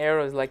shooting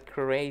arrows like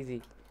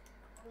crazy.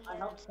 I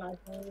helped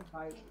Sniper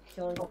by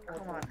killing the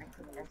Come on, I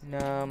can guess.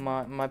 No,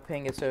 my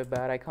ping is so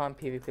bad. I can't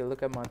PvP.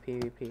 Look at my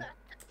PvP.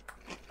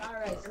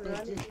 Alright,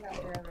 Let me just... get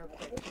up there real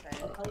quick.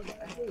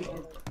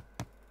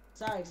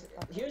 Sorry,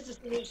 here's the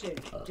solution.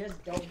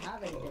 Just don't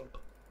have anything.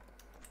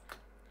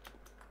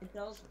 It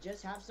else,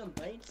 just have some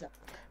brain cells.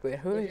 Wait,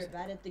 who If is? you're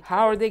bad at the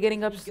How are they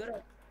getting up? be good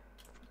at...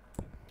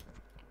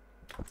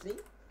 See?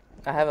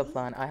 I have a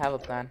plan.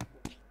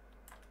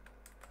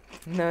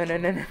 No.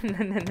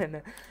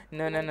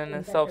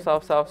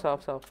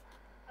 Stop.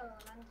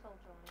 Elemental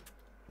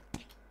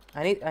join.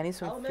 I need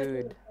some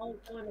food.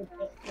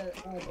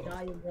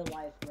 Die in real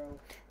life, bro.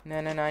 No.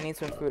 I need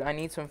some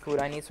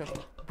food.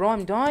 Bro,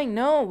 I'm dying.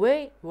 No,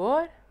 wait.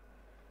 What?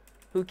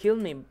 Who killed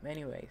me,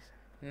 anyways?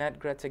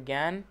 Netgrets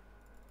again.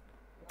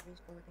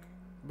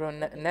 Bro,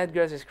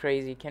 Netgrets is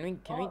crazy. Can we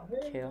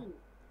really? kill?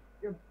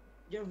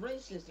 You're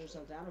racist or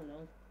something. I don't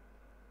know.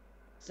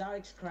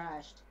 Sarix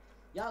crashed.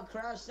 Y'all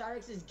crashed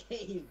Sarix's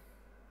game.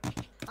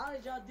 How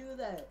did y'all do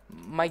that?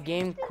 My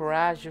game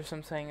crashed or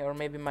something, or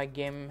maybe my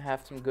game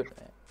have some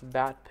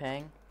bad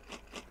ping.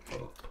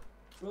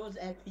 Bro's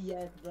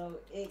FPS, bro.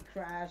 It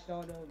crashed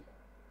on him.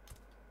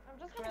 I'm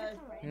just gonna get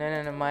some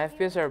random. No. My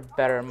FPS are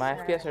better. My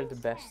FPS are the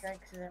best.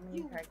 Strikes is our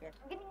main target.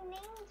 I'm getting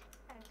named.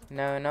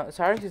 No.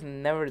 Sarix is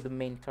never the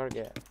main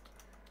target.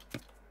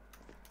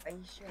 Are you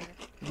sure?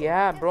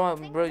 Yeah, bro.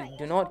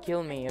 Do not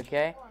kill me,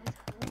 okay?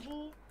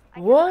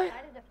 What?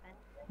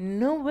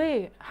 No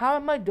way. How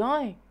am I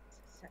dying?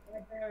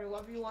 Right there,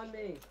 1v1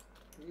 me.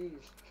 Jeez.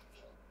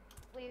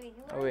 Wait, who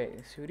Oh are wait,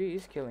 you? Sudi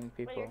is killing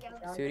people.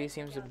 killing Sudi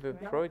seems a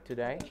bit pro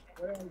today.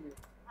 Where are you?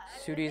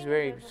 Sudi is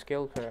very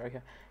skilled player.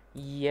 Okay.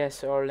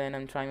 Yes, Orlin,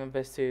 I'm trying my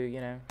best to,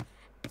 you know.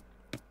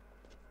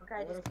 Okay,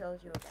 I just killed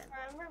you again.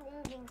 I'm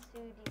removing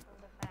Sudi from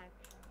the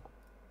faction.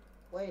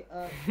 Wait,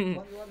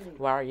 1v1 me.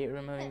 Why are you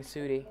removing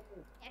Sudi?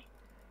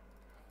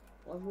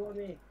 1v1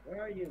 me.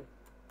 Where are you?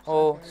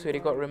 Oh, Sorry,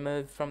 Sudi got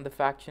removed from the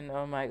faction.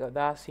 Oh my god,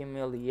 that's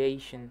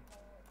humiliation.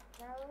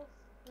 No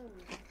food.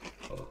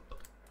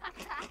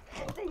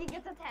 So he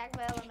gets attacked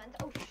by elements.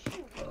 Oh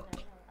shoot!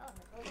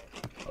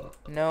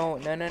 No.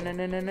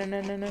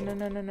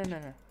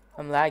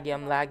 I'm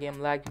lagging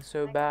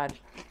so bad.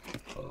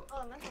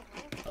 Elemental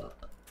flank.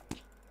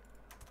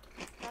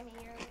 Come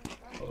here.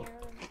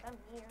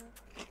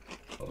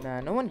 Nah,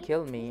 no one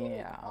killed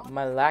me.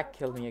 My lag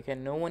killed me. Okay,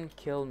 no one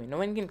killed me. No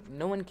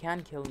one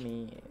can kill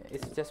me.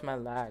 It's just my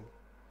lag.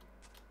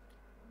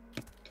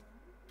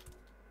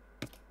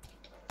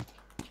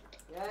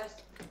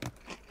 Yes.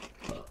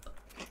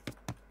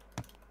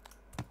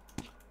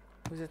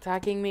 Who's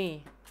attacking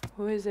me?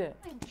 Who is it?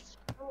 I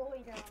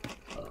destroyed him.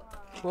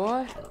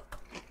 What?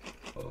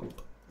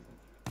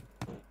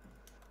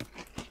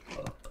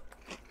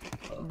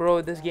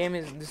 Bro, this game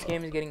is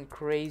getting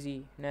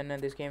crazy. No,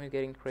 this game is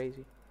getting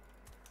crazy.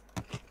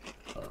 Sir,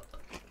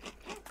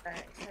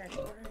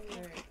 what are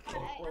your... I'm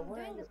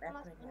where are doing you this at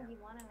last right now?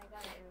 1v1 and I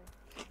gotta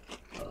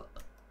do it.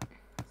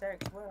 Sir,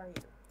 where are you?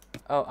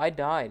 Oh, I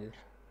died.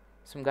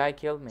 Some guy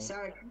killed me.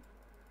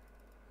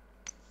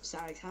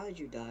 Sarek, how did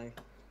you die?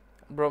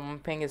 Bro, my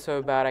ping is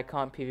so bad I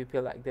can't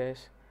PvP like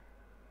this.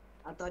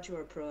 I thought you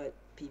were a pro at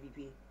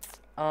PvP.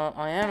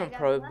 I am a I got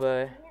pro, last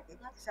but minute,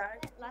 Sorry,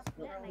 last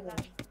minute and I got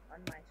it. on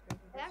my screen. It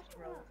It's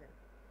actually frozen.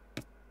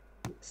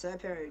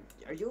 Sapper,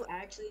 are you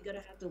actually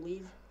gonna have to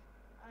leave?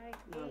 I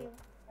No. gave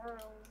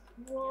worlds.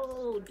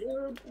 No,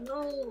 dude,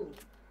 no.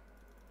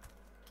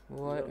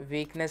 what? No.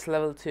 Weakness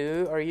level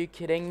 2? Are you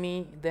kidding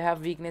me? They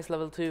have weakness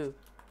level 2.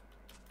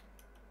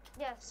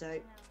 Yes. So-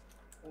 I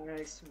know.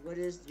 Alex, what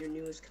is your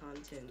newest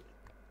content?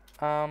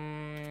 I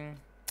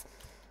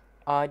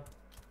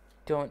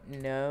don't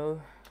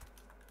know.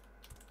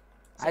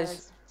 I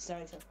just,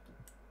 Sarek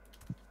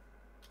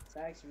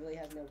really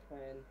has no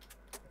plan.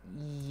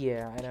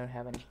 yeah, I don't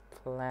have any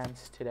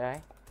plans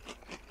today.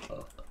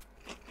 Oh,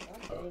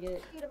 dang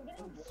it. Dude, I'm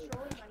getting destroyed by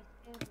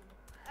Suzy.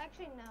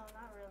 Actually, no,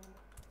 not really.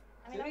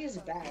 I mean, Sudi is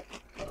that's bad.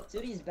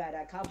 Sudi's bad.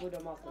 I copied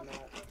him off the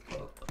map.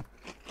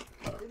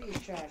 Sudi's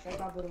trash. I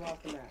copied him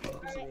off the map. He's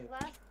Alright, new.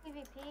 last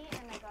PvP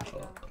and I gotta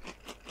go.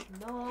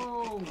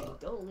 No,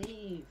 don't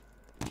leave.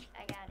 I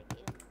gotta go.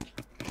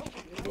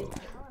 You're Oh,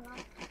 no, not.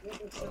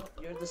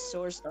 You're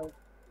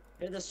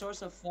the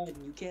source of fun.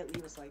 You can't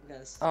leave us like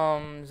this.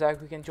 Zach,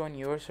 we can join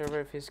your server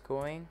if he's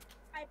going.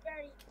 I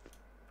buried.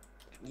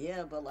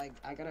 Yeah, but like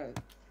I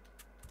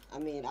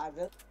really.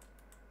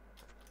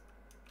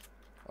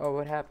 Oh,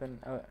 what happened?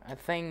 I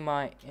think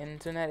my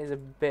internet is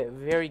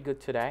very good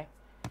today,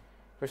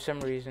 for some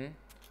reason.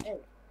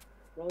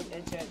 Road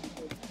internet.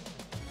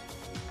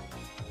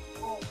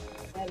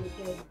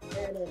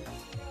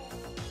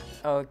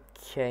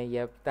 Okay,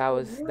 yep, that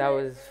was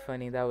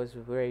funny. That was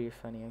very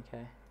funny.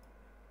 Okay.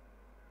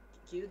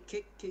 Can you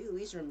at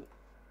least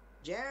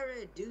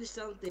Jared, do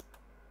something.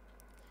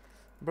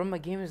 Bro, my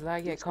game is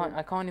laggy.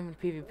 I can't even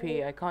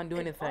PvP. I can't do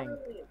anything.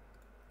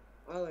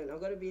 Arlen, I'm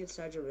gonna be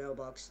inside your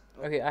mailbox.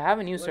 Okay, I have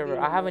a new What do server. you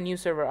I have a want? new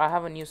server. I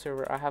have a new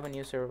server. I have a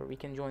new server. We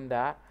can join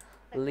that.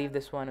 We'll leave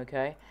this one,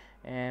 okay?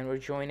 And we're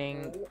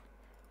joining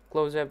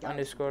close up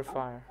underscore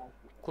fire.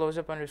 Close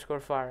up underscore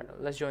fire.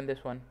 Let's join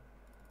this one.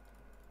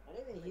 I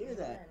didn't even hear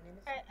that.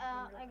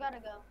 Alright, I gotta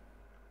go.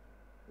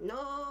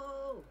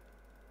 No.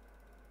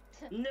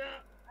 No.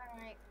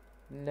 Alright,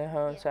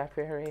 No, Yeah.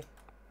 Zachary.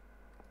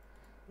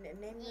 Name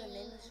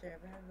the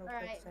server real quick.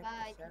 alright, so I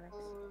bye, can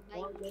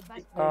people.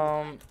 select.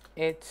 Bye.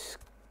 It's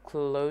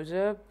close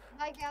up.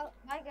 Bye,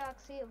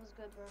 Galaxy. It was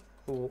good, bro.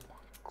 Ooh,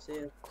 See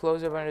ya.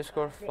 close up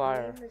underscore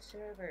fire. Name the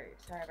server.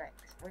 Sorry, Rex.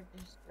 We're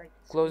just like.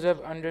 Close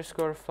up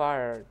underscore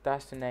fire.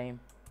 That's the name.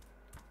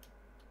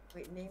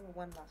 Wait, name it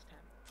one last time.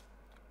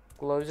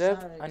 Close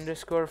up Sorry.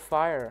 underscore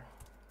fire.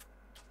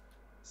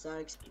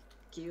 Sarek,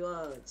 can you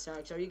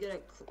Sarek, are you good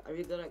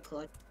at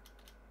clutch?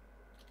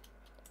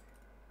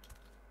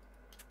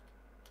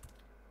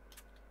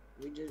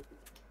 We just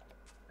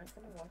I'm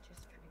gonna watch your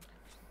stream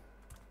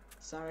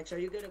actually. Sarek, are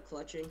you good at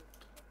clutching?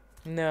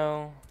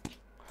 No.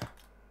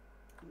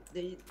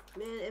 Man,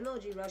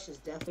 MLG Rush is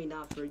definitely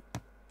not for.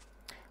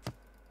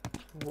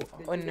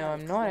 Oh no,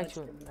 I'm not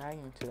actually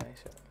lagging today.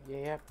 So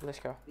yeah, let's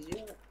go.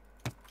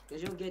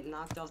 Cause you'll get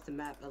knocked off the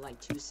map in like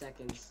 2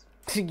 seconds.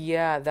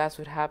 Yeah, that's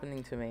what's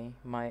happening to me.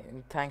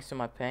 Thanks to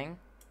my ping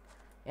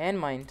and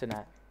my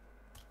internet.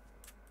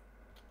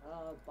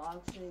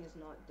 Boxing is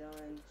not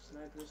done.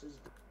 Snipers is.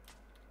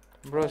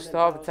 Bro,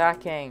 stop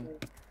attacking.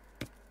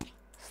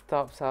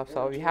 Stop.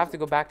 We have to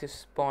go back to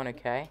spawn,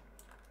 okay?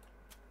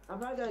 I'm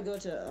probably gonna go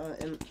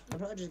to. I'm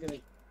probably just gonna.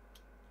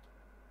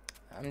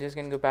 I'm just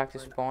gonna go back to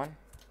spawn.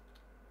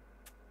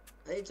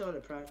 I need someone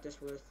to practice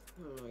with.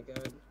 Oh my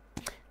god.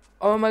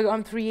 Oh my god,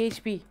 I'm 3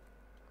 HP.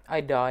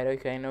 I died,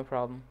 okay, no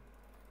problem.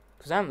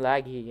 Cause I'm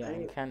laggy, yeah, I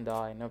Hey. can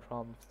die, no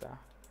problem with that.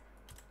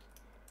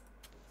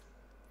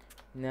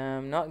 No,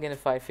 I'm not gonna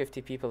fight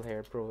 50 people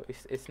here, bro.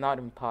 It's not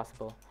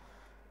impossible.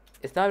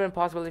 It's not even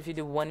possible if you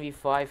do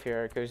 1v5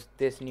 here, cause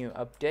this new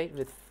update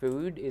with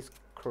food is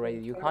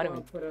crazy. You can't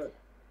even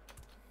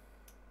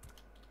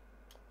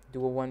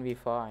do a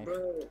 1v5.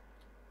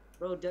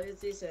 Bro,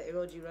 WC said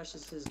MLG Rush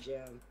is his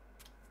jam.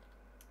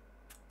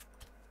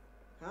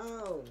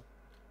 How?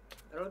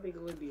 I don't think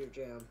it would be your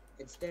jam.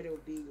 Instead, it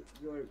would be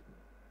your.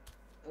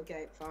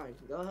 Okay, fine.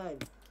 Go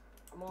ahead.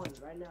 I'm on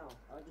right now.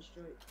 I'll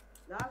destroy it.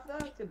 Now I feel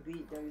like to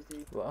beat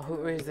WC. Well,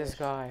 who is this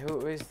guy?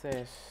 Who is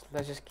this?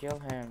 Let's just kill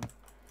him.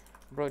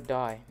 Bro,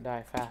 die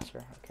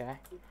faster, okay?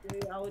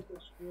 I would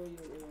destroy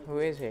you. Who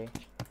is he?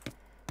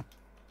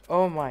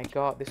 Oh my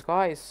god, this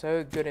guy is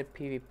so good at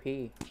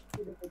PvP.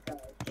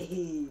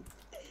 Hey.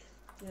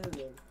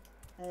 Hello.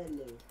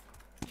 Hello.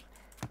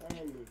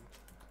 Hello.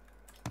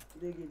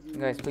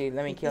 Guys, please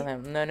let me kill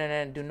him. No, no,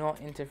 no, do not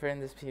interfere in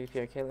this PvP,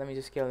 okay? Let me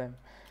just kill him.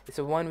 It's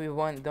a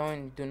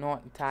 1v1, do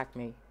not attack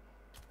me.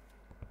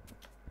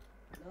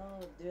 No,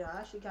 dude, I'm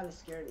actually kind of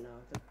scared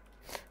now.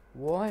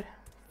 What?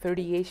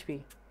 30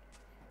 HP.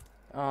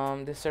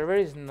 The server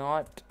is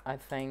not, I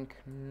think,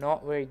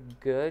 not very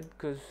good,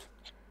 because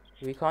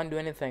we can't do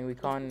anything. We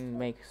can't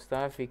make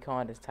stuff, we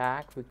can't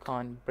attack, we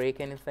can't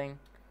break anything.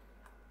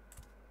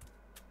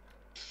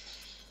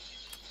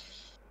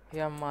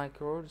 Yeah,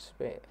 micros,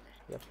 but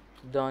yep,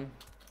 done.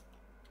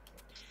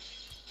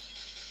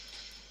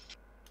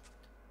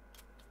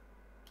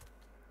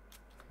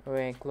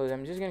 Wait, close.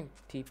 I'm just gonna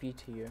TP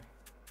to you.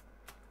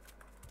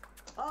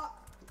 Ah!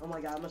 Oh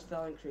my god, I almost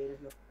fell in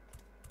creative mode.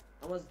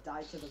 I almost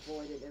died to the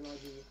void in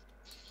MLG.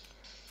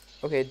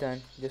 Okay,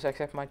 done. Just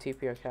accept my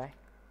TP, okay?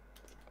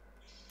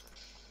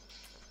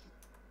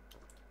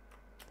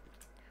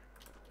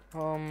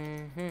 Oh,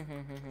 my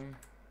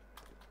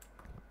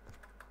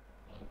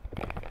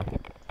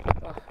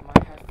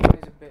headphone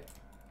is a bit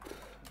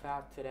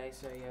bad today,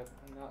 so yeah,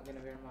 I'm not gonna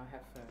wear my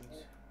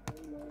headphones.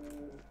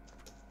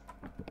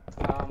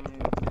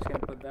 Just gonna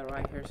put that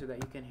right here so that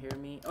you can hear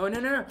me. Oh, no,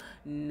 no, no!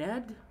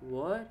 Ned?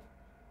 What?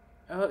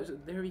 Oh, so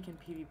there we can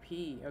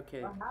PvP.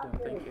 Okay, done,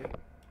 thank you.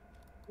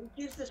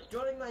 He keeps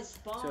destroying my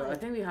spawn. So I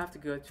think we have to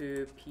go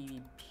to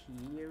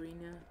PvP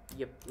arena.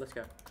 Yep, let's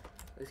go.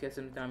 Let's get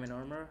some diamond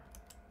armor.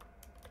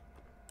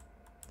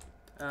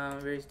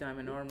 Where's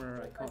diamond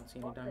armor? I can't see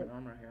any diamond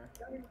armor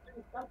here.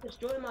 Stop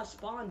destroying my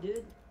spawn,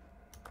 dude.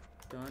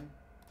 Done.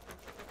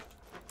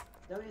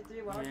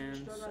 W3, why would you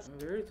And destroy my spawn?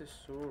 where is the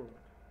sword?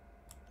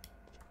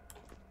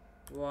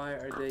 Why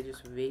are they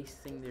just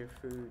wasting their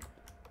food?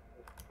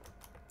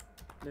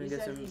 Let me He get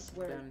says some he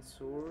swears. damn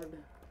sword.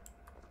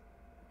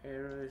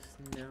 Arrows,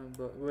 no,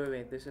 but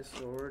wait, there's a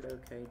sword.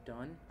 Okay,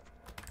 done.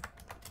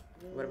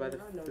 What about the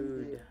I know you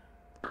food? did.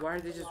 Why are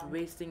they just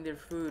wasting their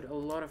food? A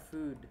lot of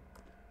food.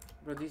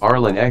 Bro, these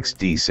Arlen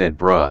XD said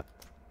bruh.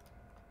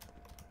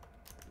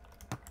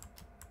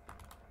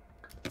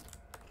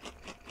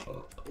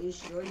 Are you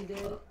sure you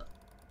did?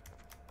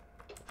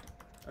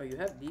 Oh, you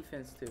have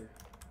defense too.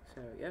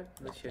 So yeah,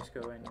 let's just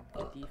go and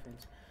get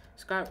defense.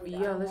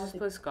 Yeah, let's just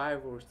play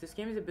Skywars. This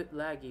game is a bit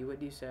laggy. What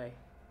do you say?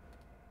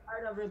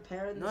 Tired of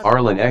repairing Not- this.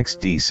 Arlen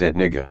XD said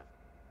nigga.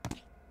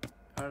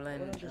 Arlen,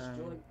 What if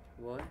destroyed?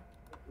 what?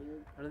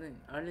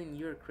 Arlen,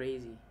 you're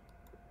crazy.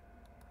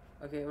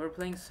 Okay, we're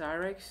playing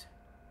Cyrex.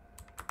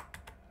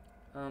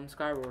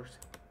 Skywars.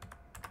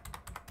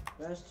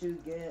 Best to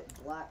get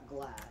black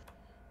glass.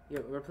 Yeah,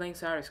 we're playing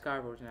Cyrex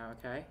Skywars now,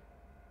 okay?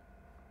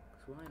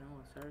 Cause why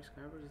not? Cyrex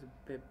Skywars is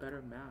a bit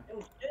better map.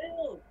 Yo,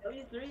 chill!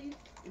 W3,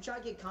 you try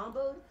to get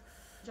comboed?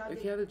 You try to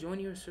Okay, I have to join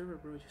your server,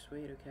 bro. Just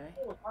wait, okay?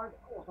 hard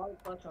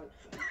clutch on.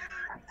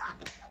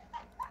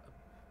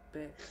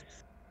 Bit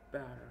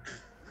better.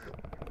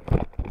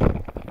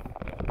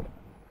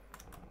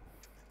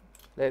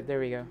 There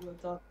we go. You wanna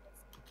talk-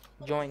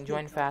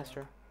 Join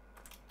faster.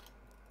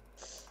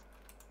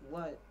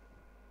 What?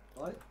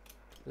 What?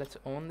 Let's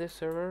own this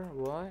server.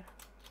 What?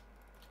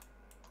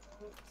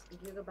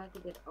 If you go back to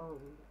get owned,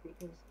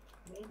 because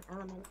me and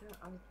Elementor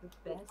are the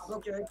best.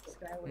 Okay.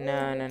 Skyward.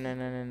 No.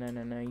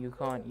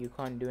 You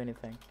can't do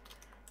anything.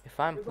 If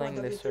I'm You're going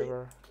playing this W3?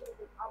 server,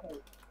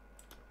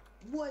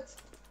 What?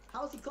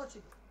 How's he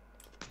clutching?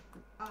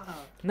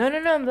 no,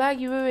 I'm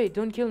laggy. Wait,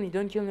 don't kill me,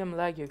 I'm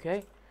laggy,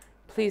 okay?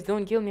 Please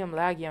don't kill me, I'm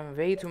laggy. I'm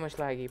way too much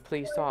laggy.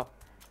 Please stop.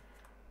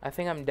 I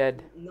think I'm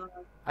dead. No,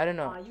 I don't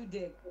know. you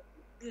did.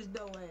 There's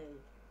no way.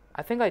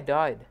 I think I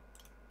died.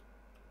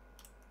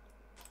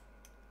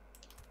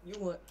 You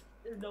what?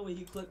 There's no way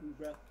you clipped me,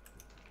 bro.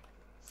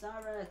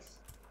 Cyrex.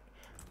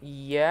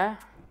 Yeah.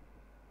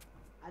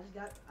 I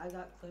got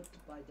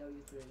clipped by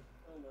W3.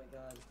 Oh my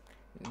god.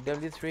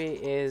 W3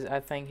 is, I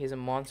think he's a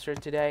monster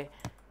today.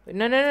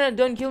 No,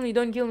 don't kill me,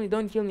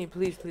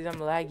 please, I'm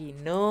laggy.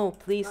 No,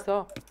 please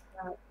stop.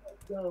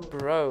 Yo,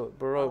 Bro.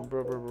 that's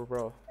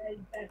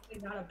definitely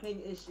not a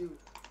ping issue.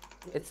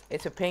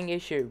 It's a ping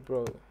issue,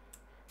 bro.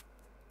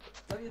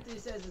 W3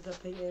 says it's a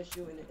ping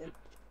issue and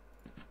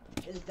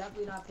it's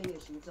definitely not a ping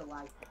issue, it's a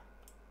lag.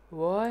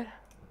 What?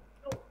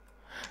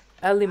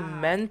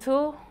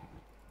 Elemental?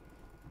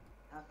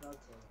 I felt so.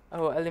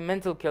 Oh,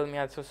 Elemental killed me.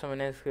 I saw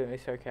someone else kill me.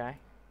 It's okay.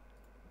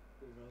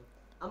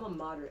 I'm a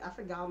moderate. I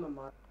forgot I'm a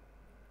moderate.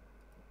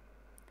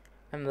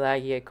 I'm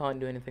laggy. I can't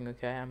do anything,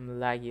 okay? I'm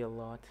laggy a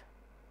lot.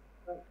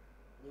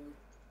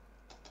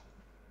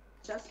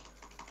 Just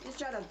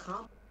try to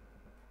comp.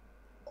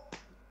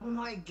 Oh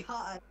my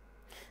god.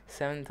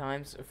 7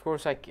 times. Of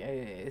course,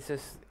 it's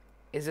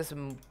just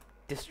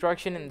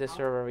destruction in the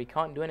server. We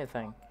can't do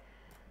anything.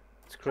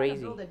 It's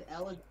crazy. No,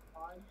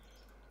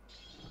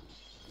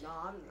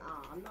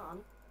 I'm not.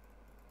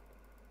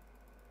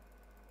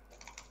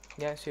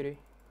 Yeah, sweetie.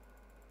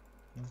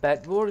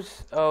 Bed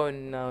Wars? Oh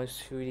no,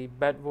 sweetie.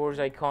 Bed Wars,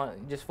 I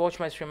can't. Just watch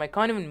my stream. I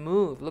can't even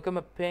move. Look at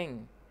my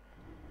ping.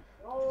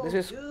 Oh, This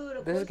is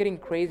dude, this is getting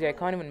crazy. I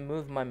can't even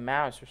move my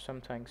mouse or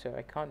something, so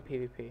I can't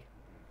PvP.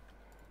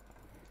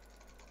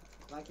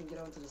 I can get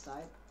over to the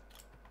side.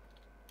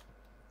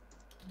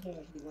 Yeah,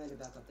 he landed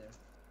back up there.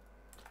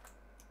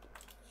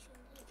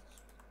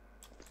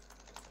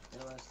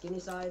 Now, skinny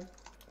side.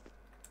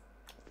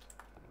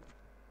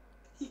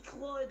 He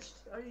clutched.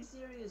 Are you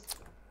serious?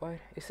 What?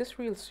 Is this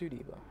real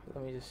Sudiba?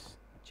 Let me just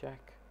check.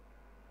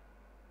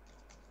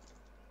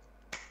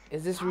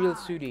 Is this real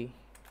Sudi?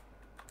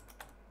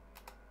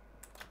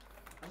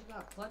 I just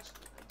got clutched.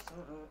 I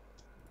don't know.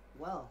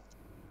 Well.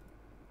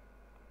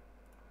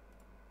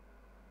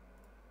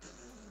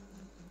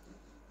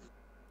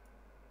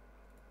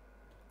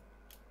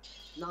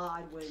 Nah,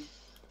 I'd win.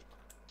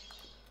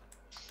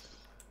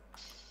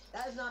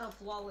 That is not a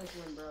flawless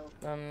win, bro.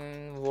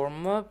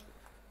 Warm up.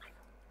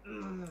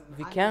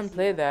 We I can see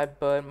play that,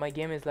 but my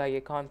game is like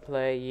I can't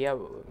play. Yeah,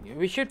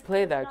 we should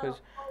play that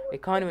because I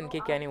can't even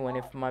kick anyone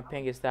if my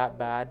ping is that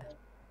bad.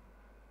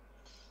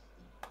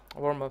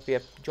 Warm up,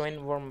 yep.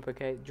 Join warm up,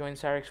 okay? Join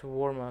Sarek's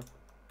warm up.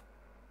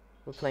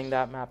 We're playing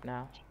that map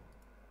now.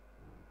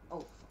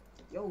 Oh,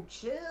 yo,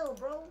 chill,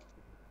 bro.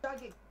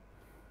 Get...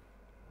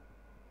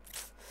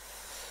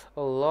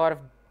 A lot of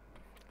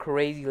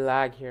crazy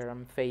lag here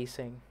I'm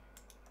facing.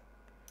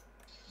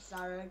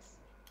 Cyrex.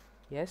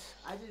 Yes?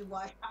 I just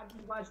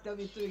watched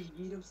W3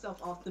 yeet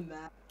himself off the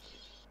map.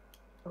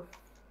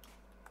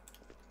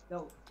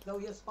 No,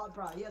 he has spot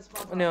pride. He has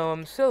spot pride. No,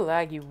 I'm still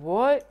laggy.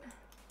 What?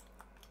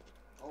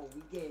 Oh,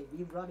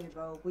 we run it,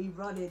 bro. We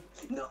run it.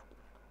 No.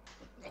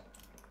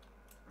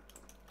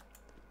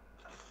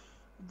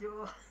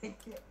 No.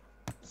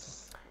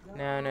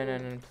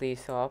 Please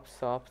stop.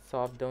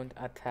 Don't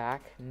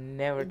attack.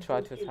 Never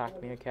try to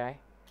attack me, okay?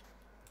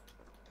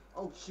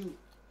 Oh, shoot.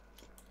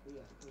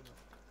 Yeah.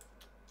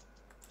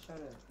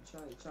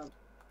 Try.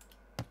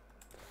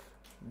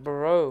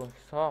 Bro,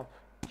 stop.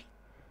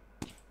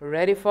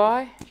 Ready,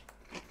 Fi?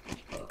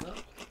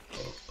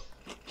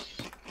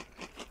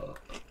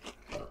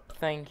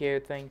 Thank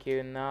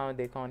you. Now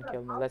they can't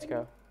kill me. Let's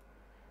go.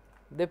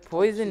 They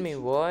poisoned me.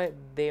 What?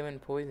 They even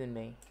poisoned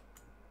me.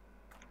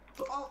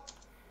 Oh,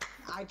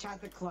 I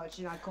tried to clutch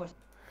and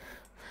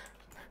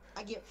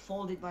I get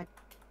folded by.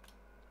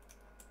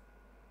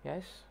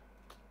 Yes?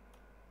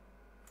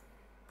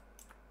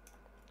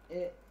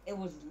 It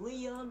was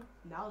Liam.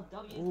 Now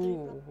W3.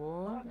 Ooh,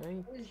 what?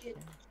 He's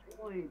getting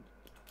destroyed.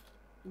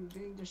 He's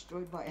being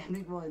destroyed by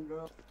anyone,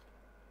 bro.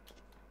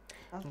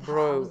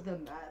 Bro, How's the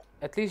map?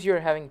 at least you're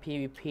having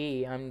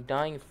PvP. I'm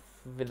dying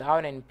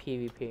without any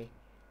PvP.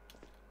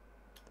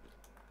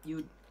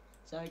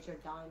 Sorry, you're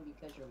dying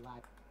because you're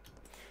lag.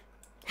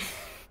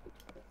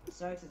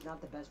 Sarx is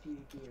not the best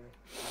PvPer.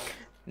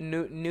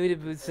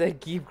 Nudiboot said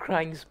keep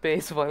crying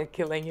space while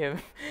killing him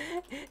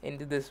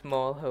into the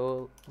small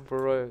hole.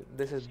 Bro,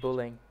 this is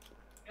bullying.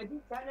 I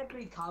think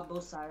technically combo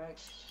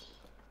Cyrex.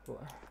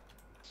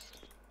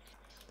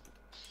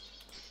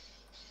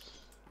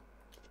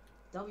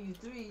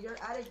 W3, you're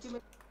adding too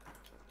many.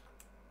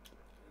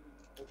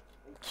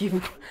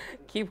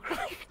 Keep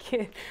crying,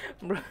 kid.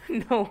 Bro,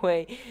 no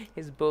way.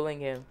 He's bullying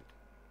him.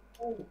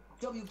 Oh,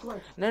 W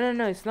clutch.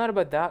 No, it's not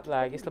about that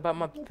lag. It's about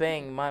my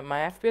ping. My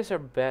FPS are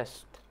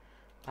best.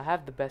 I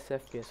have the best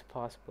FPS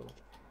possible.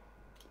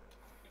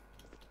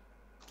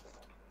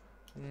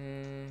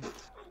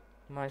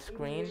 My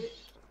screen.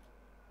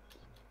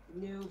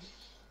 New.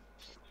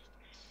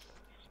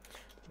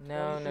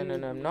 No,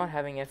 I'm not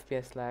having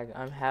FPS lag.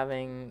 I'm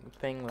having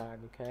ping lag,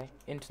 okay?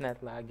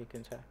 Internet lag, you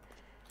can say.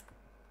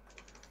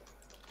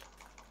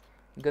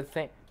 Good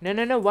thing.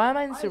 No. Why am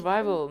I in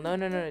survival?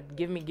 No.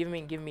 Give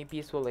me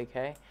peaceful,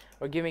 okay?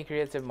 Or give me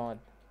creative mod.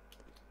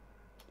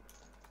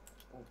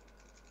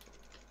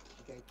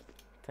 Okay.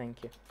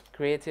 Thank you.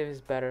 Creative is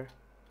better.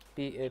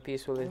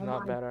 Peaceful is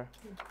not better.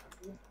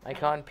 I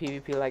can't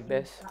PvP like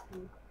this.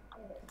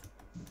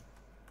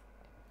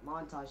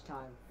 Montage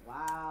time.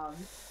 Wow.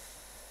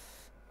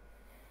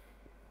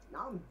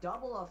 Now I'm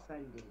double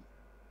offended.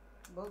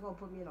 Both gonna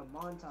put me in a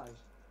montage.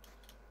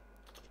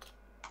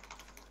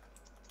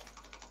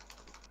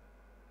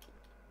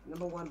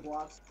 Number 1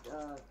 blocks.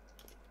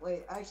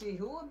 Wait, actually,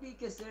 who would be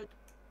considered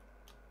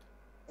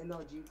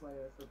MLG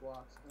player for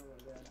blocks? Oh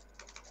my god,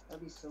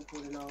 that'd be so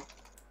cool to know.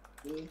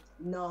 Me?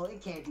 No, it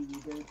can't be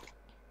you, dude.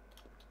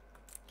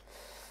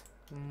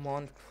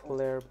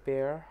 Montclair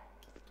Bear.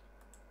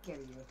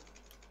 Can't be you.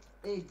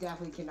 It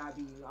definitely cannot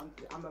be you.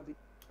 I'm a big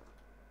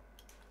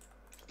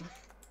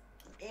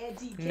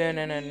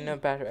anti. No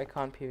better. I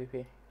can't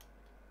PvP.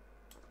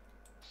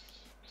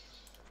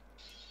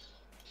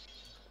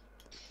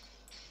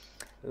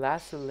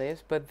 Last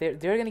lives, but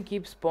they're gonna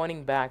keep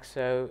spawning back,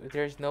 so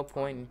there's no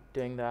point in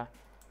doing that.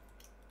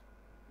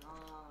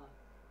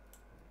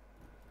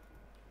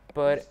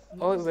 But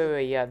oh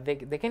wait, yeah, they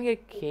can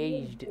get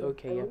caged.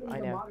 Okay, yeah, I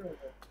know.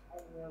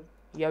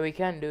 Yeah, we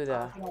can do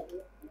that.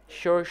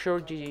 Sure,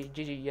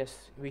 GG,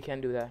 yes, we can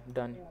do that.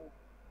 Done.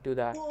 Do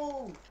that.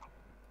 Whoa.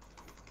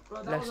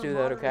 Bro, Let's do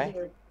that,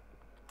 okay?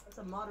 That's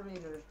a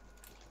moderator.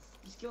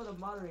 Just killed a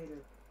moderator.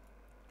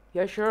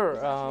 Yeah, sure.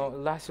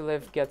 Last to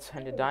live gets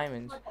 100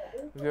 diamonds.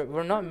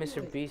 We're not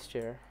Mr. Beast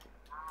here,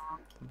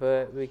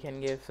 but we can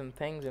give some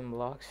things in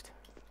blocks.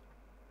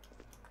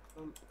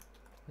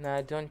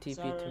 Nah, don't TP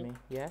to me.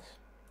 Yes.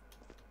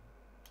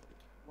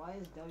 Why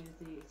is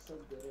W3 so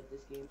good at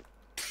this game?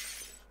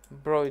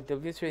 Bro,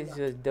 W3 is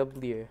a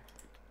W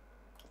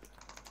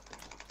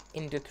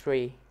into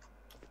 3.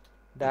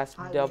 That's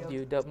Hi,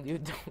 W, W,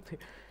 W.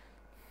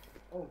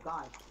 Oh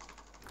god.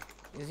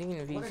 Is he in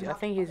What VC? a I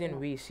think he's in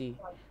VC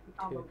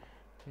too.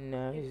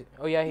 No, he's.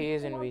 Oh yeah, he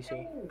is in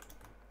VC.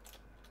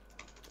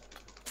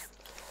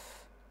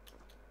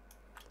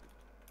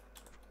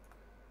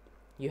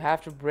 You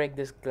have to break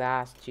this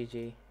glass,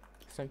 GG.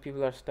 Some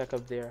people are stuck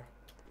up there.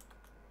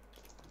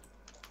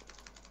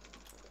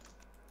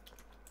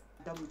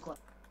 W club.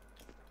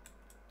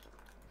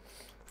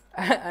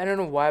 I don't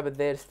know why, but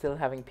they're still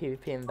having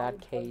PvP in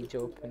that cage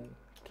open,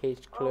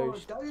 cage Oh,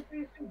 closed.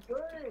 W3 is so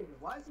good.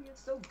 Why is he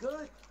so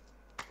good?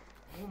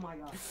 Oh my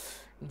god.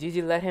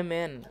 GG, let him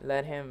in.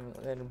 Let him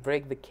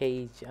break the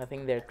cage. I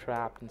think they're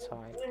trapped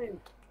inside. Good.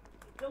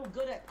 So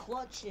good at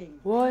clutching.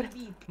 What?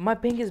 PvP. My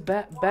ping is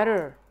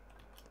better.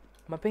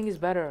 My ping is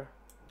better.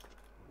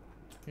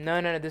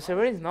 No, the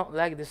server is not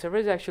laggy. The server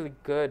is actually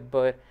good,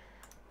 but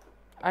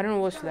I don't know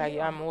what's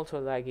laggy. I'm also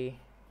laggy.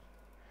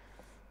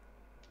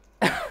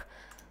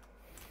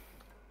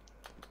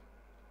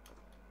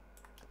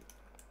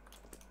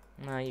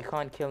 Nah, you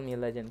can't kill me,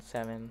 Legend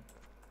 7.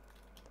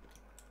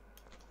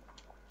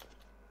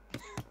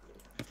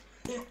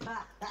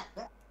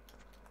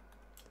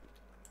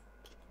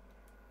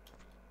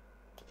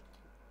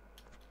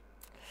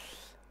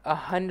 A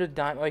 100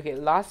 diamond. Okay,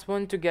 last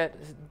one to get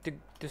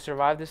to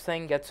survive this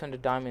thing gets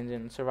 100 diamonds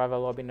in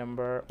survival lobby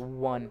number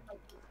 1.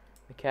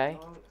 Okay.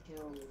 Don't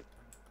kill me.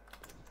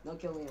 Don't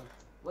kill me.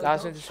 Wait,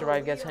 Last don't one to kill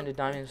survive gets Liam. 100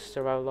 diamonds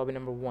survival lobby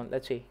number 1.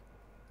 Let's see.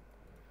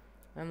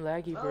 I'm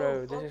laggy,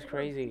 bro. This is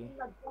crazy.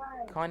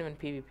 Can't even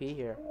PvP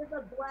here. Clear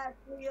the glass,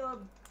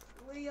 Liam.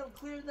 Liam,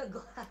 clear the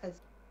glass.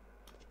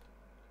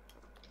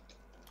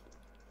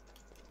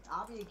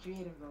 I'll be a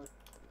creative mode.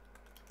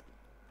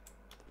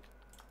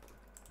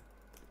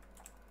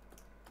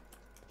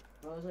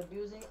 Bro's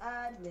abusing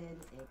admin.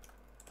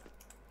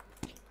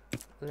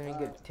 Let me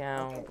get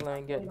down. Okay.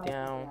 Let me get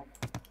down.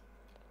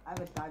 I have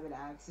a diamond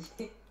axe.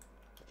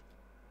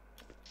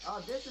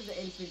 Oh, this is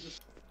the instant.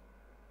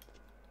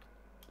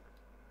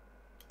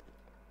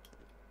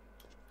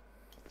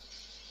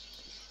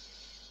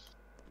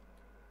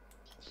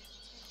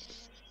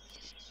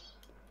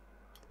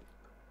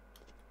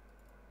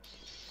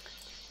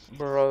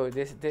 Bro,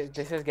 this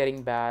is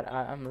getting bad.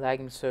 I'm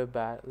lagging so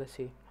bad. Let's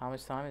see. How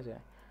much time is it?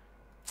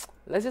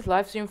 Let's just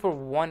live stream for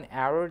 1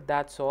 hour.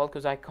 That's all.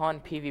 Cause I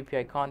can't PvP.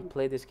 I can't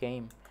play this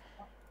game.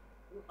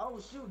 Oh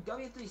shoot,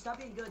 W3, stop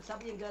being good,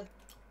 stop being good.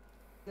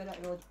 Good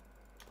at emoji.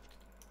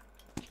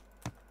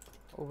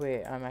 Oh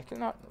wait, I'm actually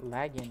not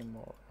laggy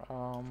anymore.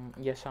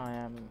 Yes I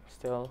am.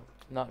 Still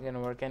not gonna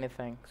work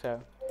anything.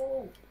 So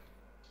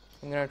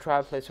I'm gonna try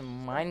to play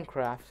some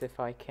Minecraft if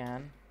I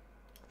can.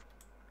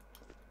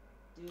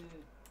 Dude.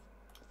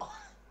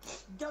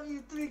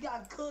 W3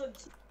 got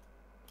cooked.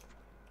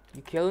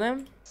 You killed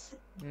him?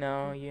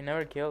 No, you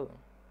never killed him.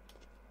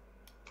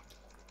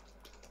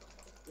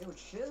 Yo,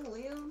 chill,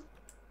 Liam.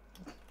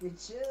 You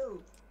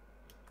chill.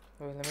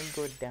 Wait, let me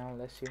go down.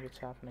 Let's see what's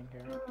happening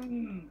here.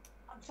 I'm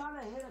trying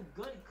to hit a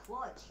good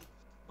clutch,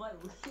 but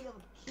Liam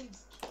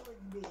keeps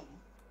killing me.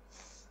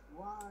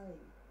 Why?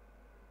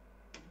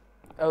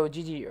 Oh,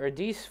 GG, are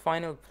these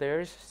final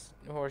players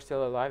who are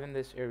still alive in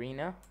this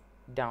arena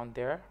down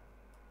there?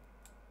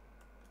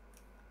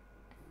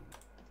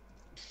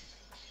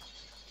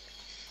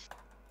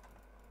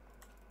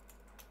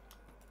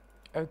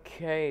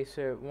 Okay,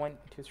 so 1,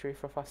 2, 3,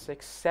 4, 5,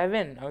 6,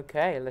 7.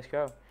 Okay, let's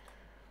go.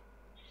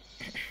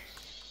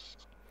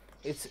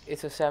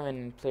 It's a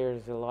 7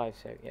 players alive,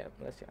 so yeah,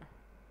 let's go.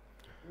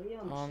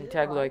 Liam, chill.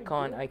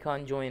 Taglo, I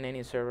can't join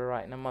any server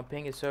right now. My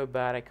ping is so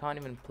bad I can't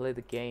even play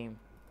the game.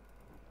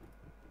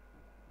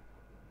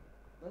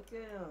 Look at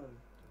him.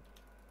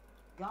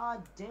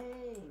 God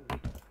dang.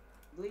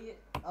 Liam,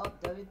 oh,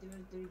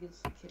 W3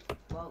 gets kicked.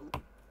 Well.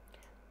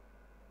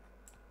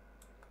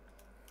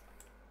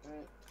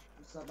 Alright,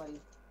 what's up, buddy?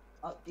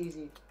 Up,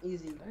 easy,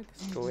 easy. I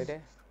destroyed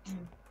it.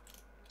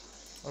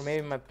 Or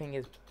maybe my ping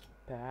is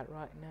bad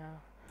right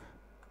now.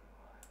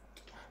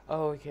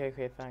 Oh, okay,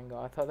 thank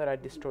God. I thought that I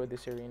destroyed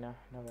this arena.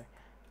 No way.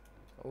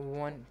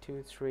 1,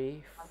 2,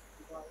 3,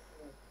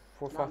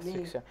 4, 5,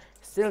 6, 7.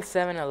 Still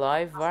 7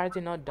 alive. Why are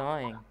they not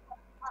dying?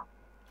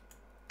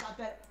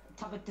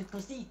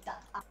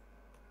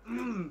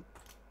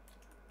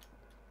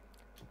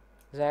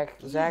 Zach,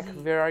 Easy.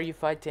 where are you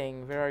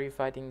fighting? Where are you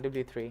fighting?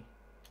 W3.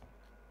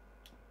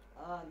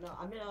 No,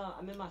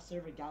 I'm in my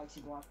server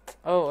Galaxy Block,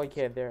 Oh,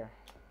 okay, there.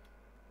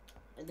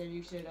 and then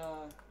you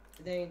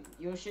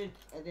should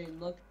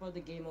look for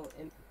the game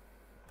mode.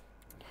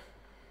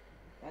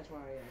 That's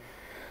where I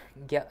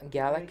am.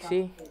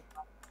 Galaxy.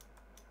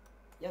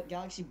 Yep,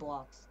 Galaxy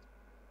Blocks.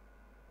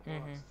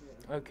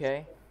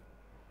 Okay.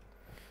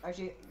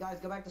 Actually, guys,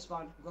 go back to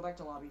spawn. Go back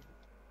to lobby.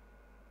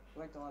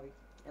 Go back to lobby.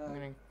 I'm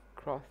gonna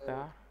cross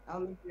that. I'll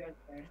meet you guys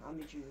there. I'll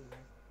meet you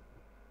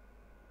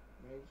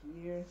there. Right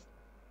here.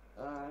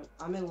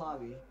 I'm in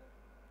lobby.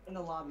 In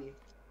the lobby.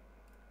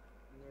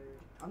 Nerd.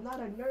 I'm not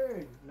a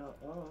nerd. No.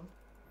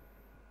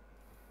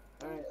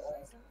 Alright.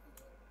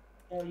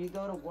 So you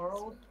go to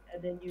world,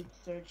 and then you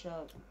search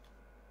up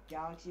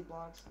galaxy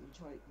blocks. You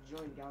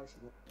join galaxy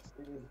blocks.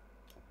 And then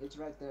it's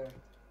right there.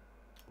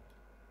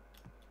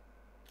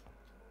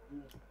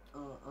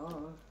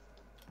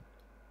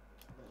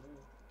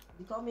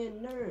 You call me a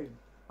nerd.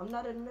 I'm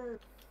not a nerd.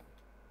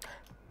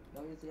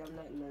 Obviously, I'm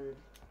not a nerd.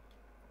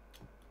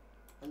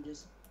 I'm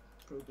just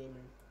pro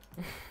gamer.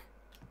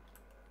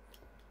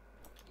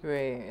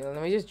 Wait,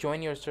 let me just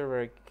join your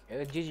server.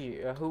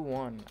 GG, who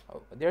won?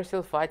 Oh, they're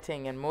still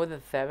fighting and more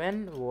than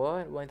 7?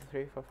 What? 1, 2,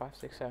 3, 4, 5,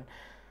 6, 7.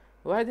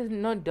 Why are they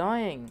not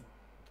dying?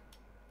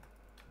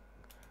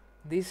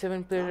 These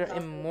 7 players are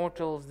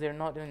immortals, they're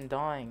not even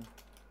dying.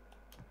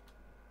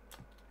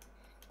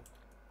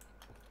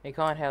 I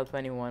can't help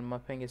anyone, my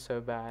ping is so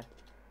bad.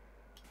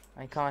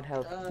 I can't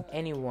help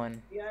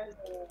anyone. What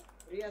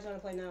do you guys want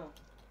to play now?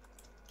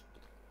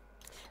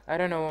 I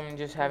don't know, I'm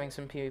just having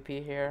some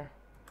PvP here.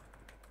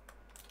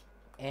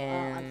 I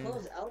And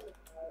closed out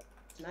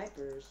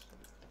snipers.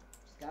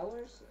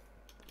 Skywars?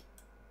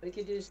 We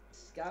could do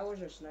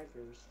Skywars or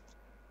snipers.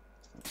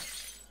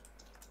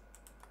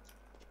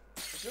 I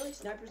feel like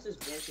snipers is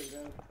broken,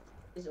 bro.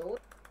 It's always,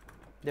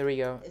 there we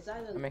go. it's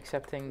either I'm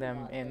accepting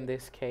them in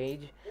this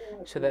cage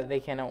so that they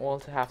can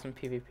also have some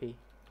PvP.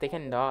 They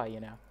can die, you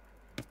know.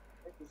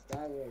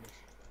 Skywars.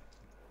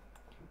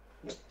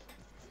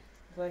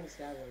 Playing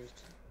Skywars.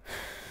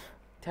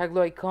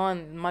 Taglo, I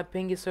can't. My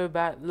ping is so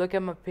bad. Look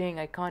at my ping.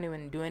 I can't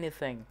even do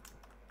anything.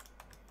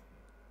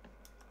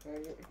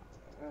 Alright,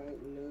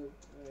 no.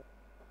 Alright.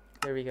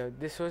 There we go.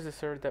 This was the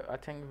server that I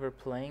think we were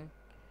playing.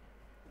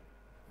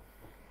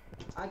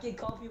 I can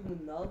call people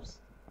nubs.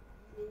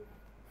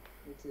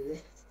 Into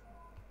this.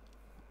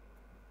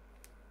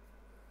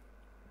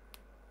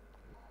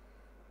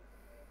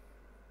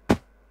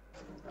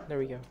 There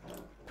we go.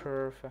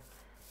 Perfect.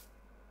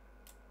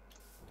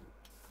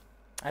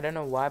 I don't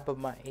know why, but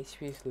my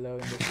HP is low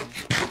in this one.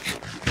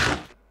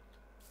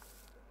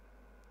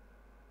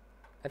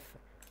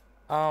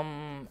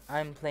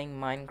 I'm playing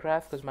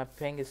Minecraft because my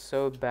ping is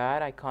so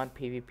bad. I can't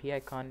PvP. I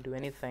can't do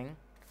anything.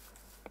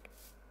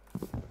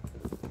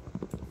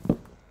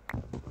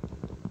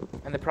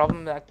 And the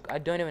problem that I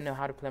don't even know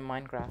how to play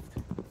Minecraft.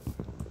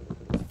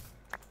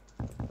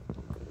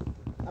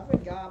 I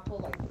forgot I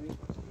put like 3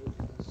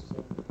 stages,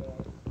 so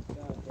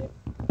god damn.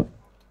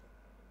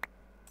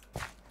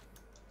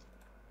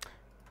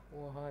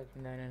 What?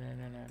 No.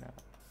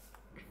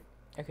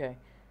 Okay,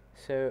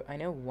 so I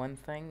know one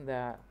thing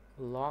that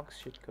logs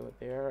should go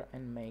there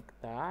and make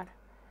that.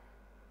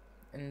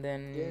 And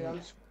then Yeah,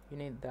 you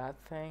need that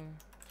thing.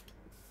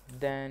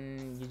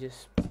 Then you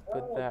just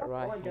put that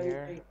right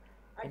here.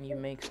 And you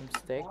make some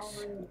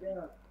sticks.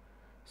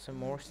 Some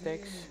more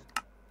sticks.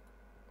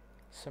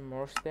 Some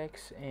more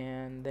sticks.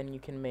 And then you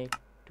can make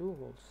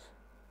tools.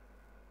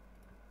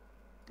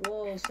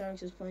 Whoa,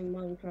 Sarx is playing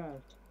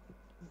Minecraft.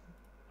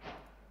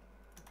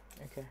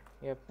 Okay,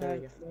 yep, there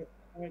you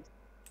go.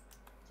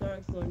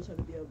 Sarx learns how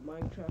to be a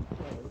Minecraft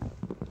player.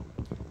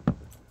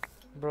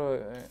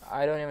 Bro,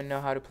 I don't even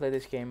know how to play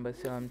this game, but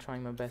still I'm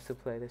trying my best to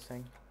play this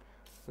thing.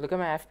 Look at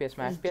my FPS.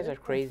 My FPS are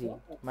crazy.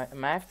 My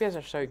FPS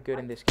are so good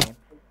in this game.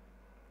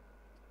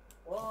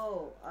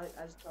 Whoa, I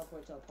just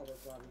teleported to a public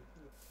lobby.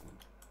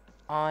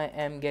 I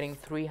am getting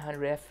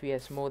 300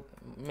 FPS, more,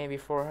 maybe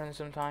 400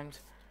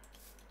 sometimes.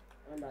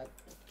 I'm back.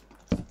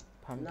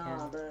 Pumpkin.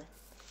 Nah, bro.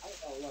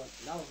 Oh, look,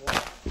 that was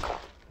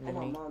luck. Oh,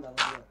 my mom, that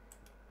was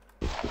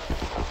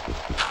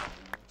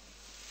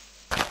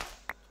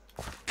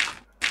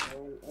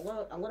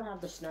luck. I'm gonna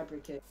have the sniper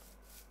kit.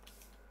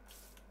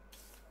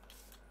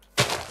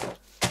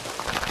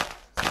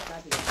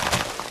 Sniping.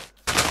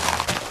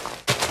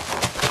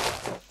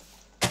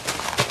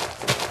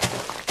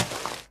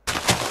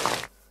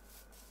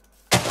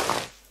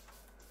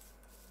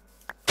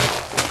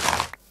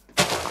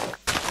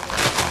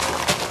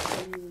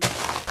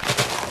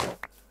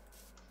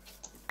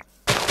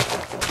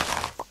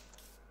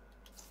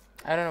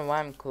 I don't know why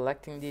I'm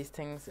collecting these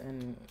things,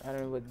 and I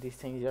don't know what these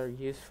things are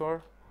used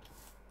for.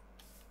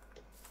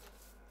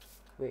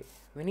 Wait,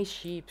 we need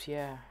sheeps,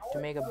 yeah. To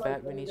make a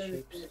bed, we need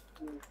sheeps.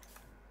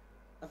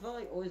 I felt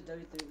like always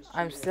W3 was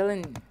I'm cheating. still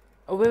in...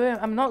 Oh, wait,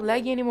 I'm not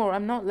laggy anymore.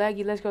 I'm not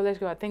laggy. Let's go.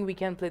 I think we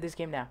can play this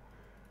game now.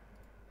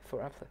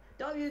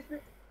 W3.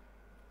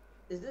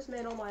 Is this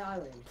man on my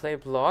island? Play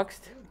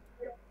Bloxed?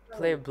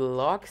 Play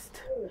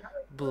Bloxed?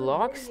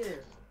 Bloxed?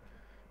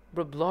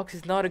 Bro, Blox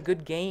is not a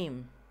good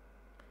game.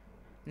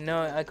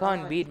 No, I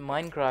can't beat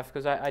Minecraft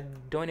because I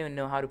don't even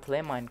know how to play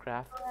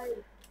Minecraft.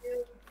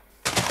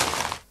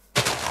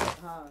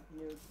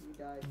 You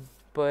died.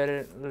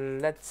 But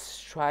let's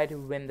try to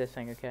win this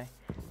thing, okay?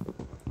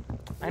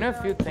 I know a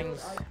few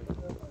things.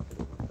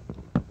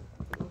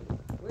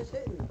 Where's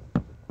hitting?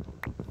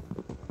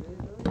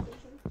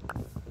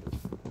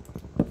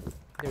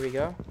 There we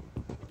go.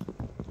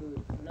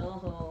 Food.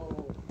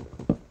 No.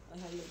 I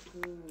have no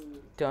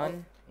food.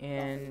 Done.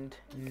 And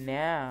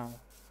now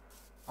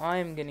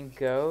I'm gonna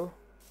go.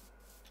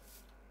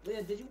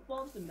 Leah, did you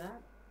pause the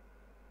map?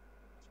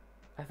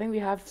 I think we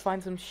have to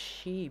find some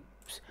sheep.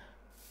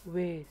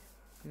 Wait.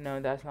 No,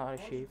 that's not a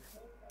sheep.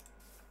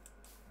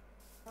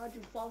 How'd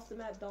you false the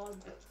mad dog?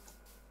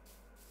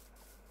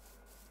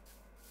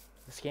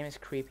 This game is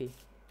creepy.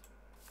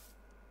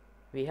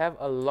 We have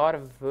a lot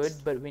of wood,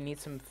 but we need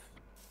some.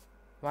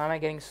 Why am I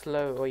getting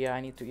slow? Oh yeah,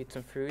 I need to eat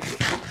some food.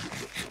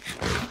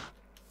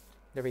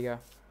 There we go.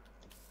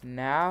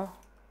 Now,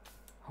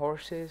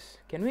 horses.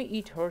 Can we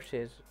eat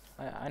horses?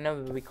 I know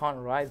we can't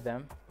ride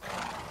them.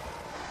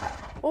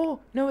 Oh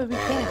no, we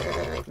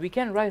can't. We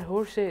can ride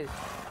horses.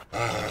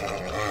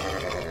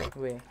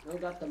 Wait, We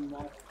got the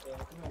mob.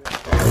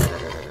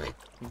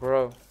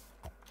 bro.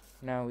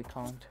 No, we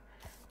can't.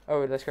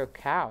 Oh, let's go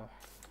cow.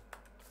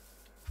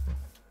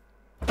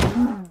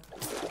 I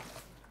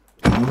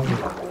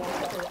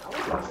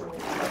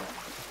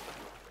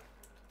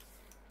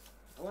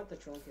want the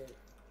troll kit.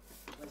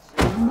 Let's see.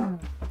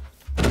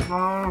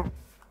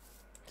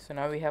 So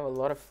now we have a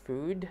lot of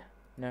food.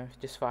 No,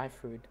 just 5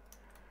 food.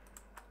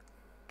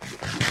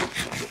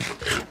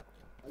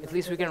 At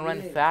least we can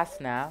run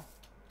fast now.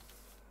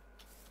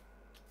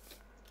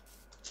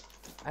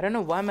 I don't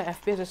know why my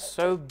FPS is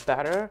so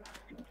better.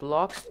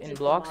 In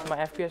blocks, my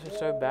FPS is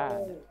so bad.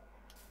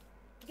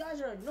 You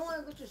guys are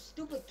annoying with your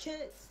stupid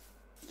kids.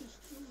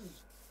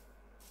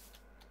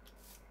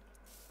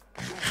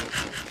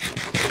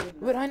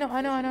 Wait, I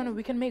know.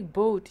 We can make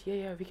boat.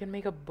 Yeah, we can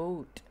make a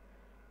boat.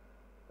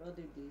 We'll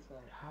do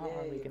default. How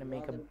are we gonna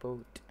make a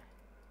boat?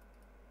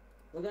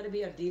 We're gonna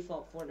be a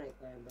default Fortnite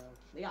clan, bro.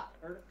 They got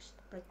perks.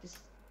 Practice.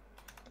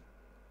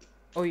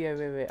 Oh yeah,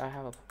 wait. I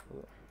have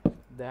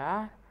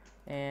that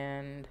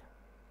and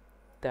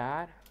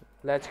that.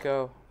 Let's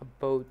go. A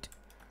boat.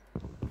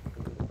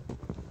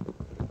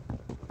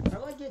 How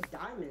do I get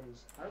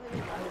diamonds? How do I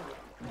get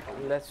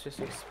diamonds? Let's just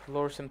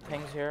explore some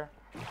things here.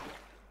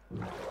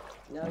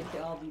 Now we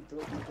can all be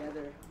built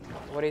together.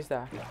 What is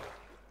that?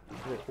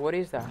 Wait, what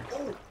is that?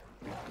 Oh.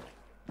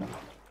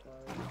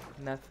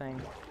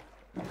 Nothing.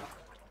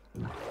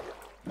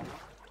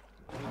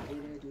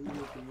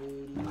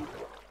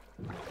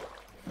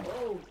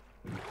 Oh.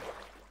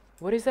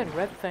 What is that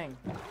red thing?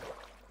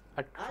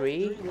 A I have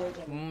tree? 3 words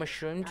on it.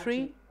 Mushroom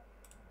tree?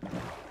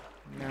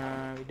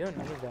 No, we don't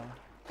need that.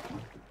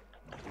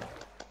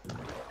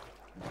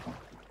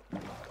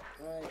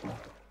 Alright.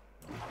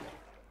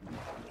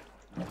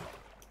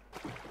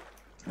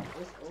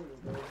 It's over,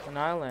 bro. An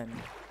island.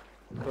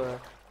 But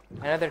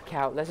another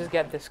cow. Let's just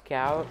get this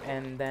cow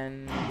and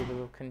then we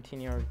will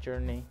continue our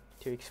journey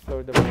to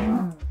explore the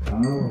world.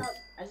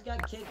 I just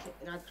got kicked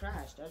and I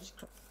crashed. I just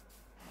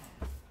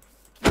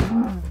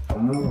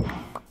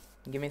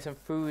Give me some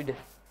food.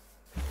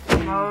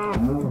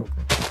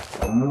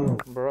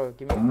 Bro,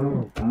 give me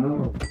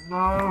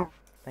food.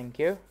 Thank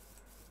you.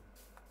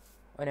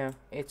 Oh no,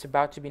 it's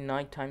about to be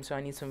nighttime, so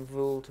I need some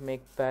wool to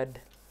make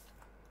bed.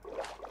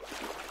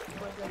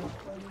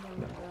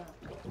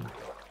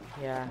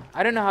 Yeah,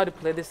 I don't know how to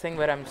play this thing,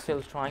 but I'm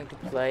still trying to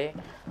play.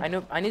 I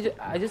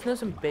just know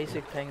some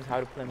basic things how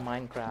to play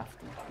Minecraft.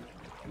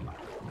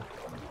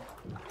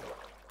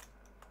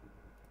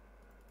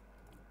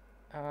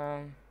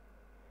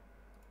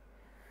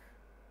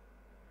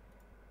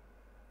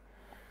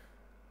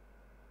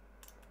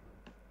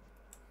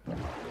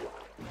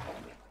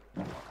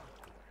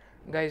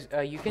 Guys,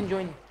 you can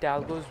join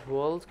Dalgo's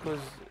world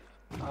because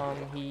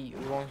he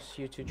wants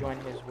you to join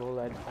his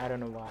world. I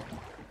don't know why.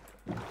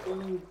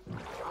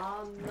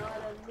 I'm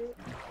not a noob.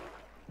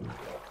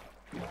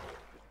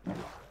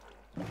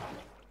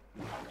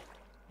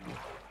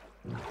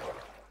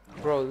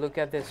 Bro, look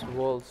at this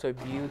world, so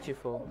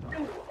beautiful.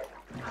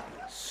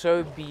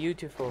 So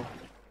beautiful.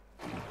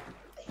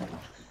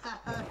 I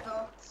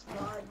fell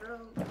spawn, bro.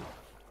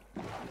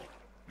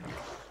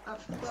 I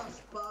fell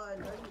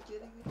spawn. Are you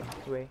kidding me?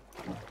 Wait.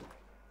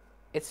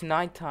 It's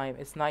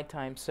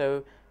nighttime,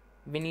 so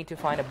we need to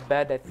find a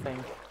bed, I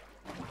think.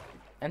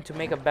 And to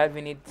make a bed,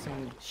 we need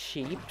some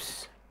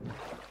sheeps.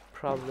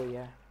 Probably,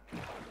 yeah.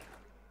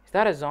 Is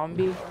that a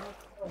zombie?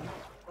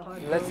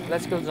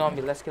 Let's kill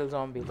zombie. Let's kill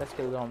zombie.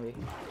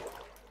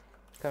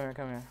 Come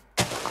here.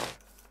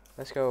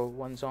 Let's go.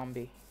 One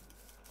zombie.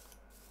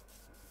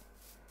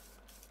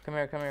 Come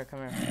here.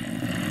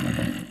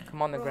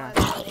 Come on the ground.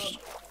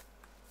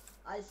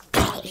 I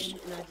spawned in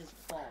and I just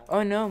fall.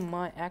 Oh no,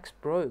 my axe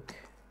broke.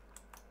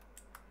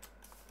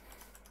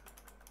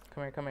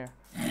 Come here.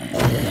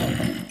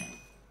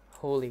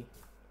 Holy.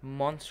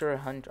 Monster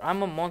hunter.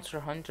 I'm a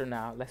monster hunter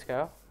now. Let's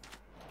go.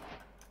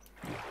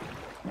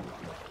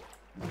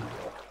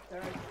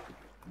 Sir,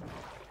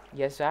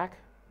 Yes, Zach?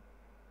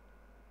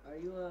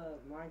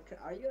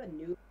 are you a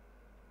noob?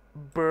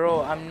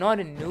 Bro, I'm not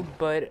a noob,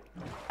 but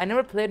I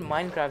never played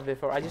Minecraft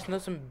before. I just know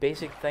some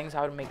basic things,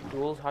 how to make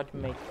tools, how to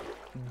make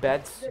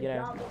beds, He's a you know.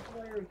 Java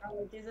player.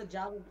 He's a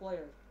Java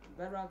player.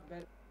 Bedrock.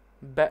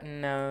 But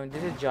no,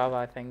 this is Java,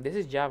 I think. This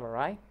is Java,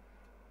 right?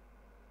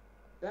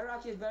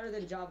 Bedrock is better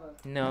than Java.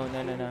 No.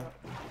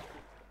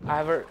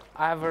 I've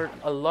heard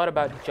a lot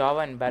about Java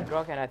and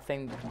Bedrock, and I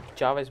think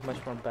Java is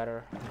much more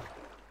better.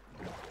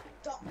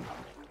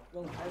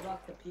 Well,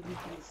 Bedrock, the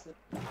PvP is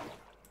simple.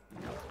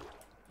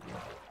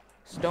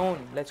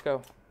 Stone, let's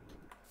go.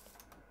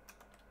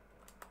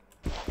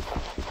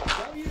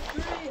 W3,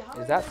 how Is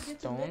did that I get to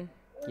stone?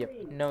 Yep.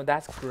 victory? No,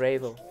 that's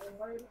gravel.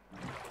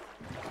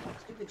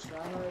 Stupid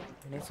tryhard.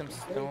 We need some Wait,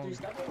 stone. dude,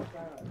 stop being a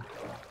tryhard.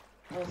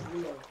 Oh, it's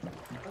Leo.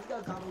 Let's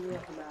go copy Leo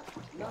off the map.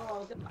 No, I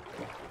was gonna...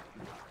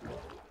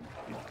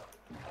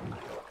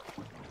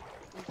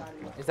 I'm tired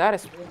of it. Is that a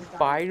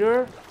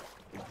spider?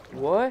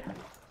 What?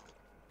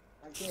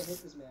 I can't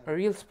hit this man. A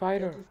real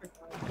spider. Thank you for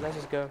trying. Let's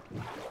just go.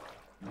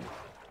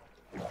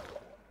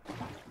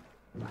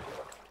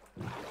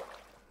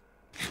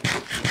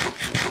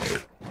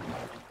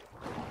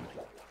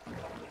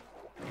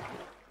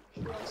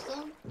 You want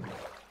stone?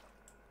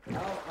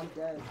 No, I'm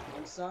dead.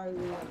 I'm sorry,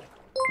 Leo.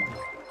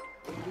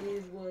 It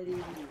is what it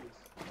is.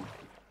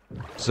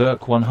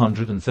 Zerk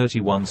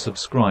 131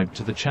 subscribed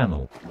to the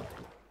channel.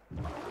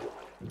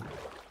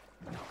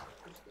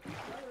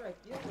 Alright,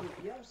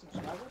 you have a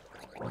subscriber?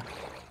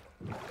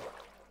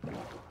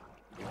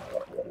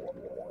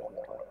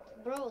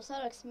 Bro,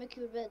 Sarex, make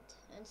your bed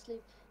and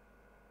sleep.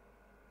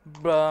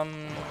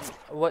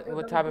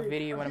 What type of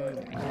video you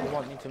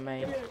want me to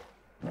make?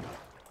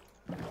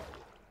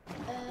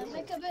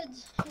 Make a bed.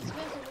 It's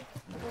better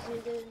because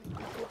if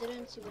you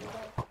didn't, you will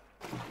die.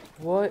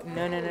 What?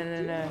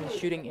 No. He's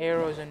shooting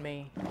arrows at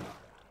me.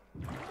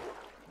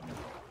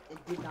 It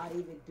did not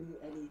even do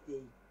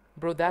anything.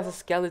 Bro, that's a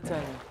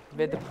skeleton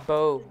with a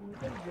bow.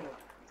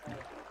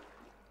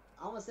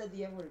 I almost said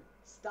the N-word.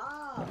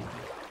 Stop!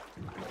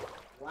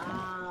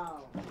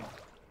 Wow.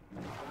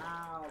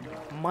 Wow, bro.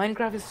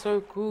 Minecraft is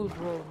so cool,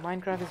 bro.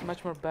 Minecraft is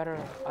much more better.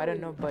 I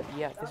don't know, but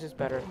yeah, this is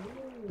better.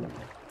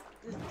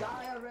 Just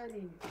die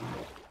already.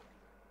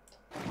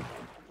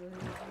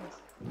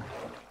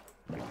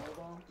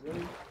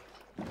 Really?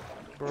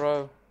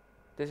 Bro,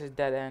 this is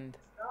dead end.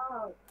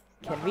 Stop.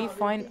 Can we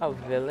find a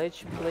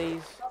village,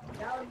 please? Stop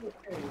down here.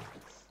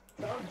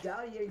 Stop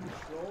down here, you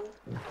troll.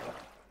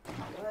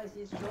 Yes,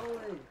 he's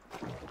trolling.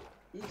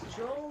 He's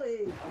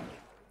trolling.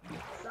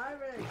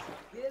 Cyrex,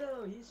 get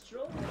him. He's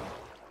trolling.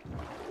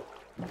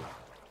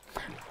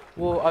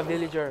 Whoa, a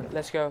villager.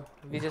 Let's go.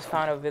 We just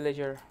found a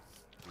villager.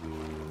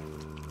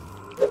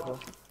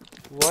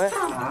 What?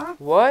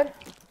 What?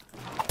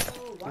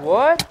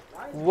 What?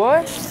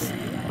 What?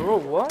 Bro,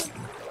 what?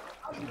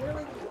 I'm killing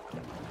you.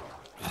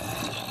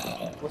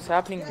 What's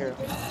happening here?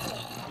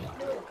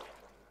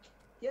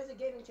 He has a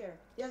gaming chair.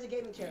 He has a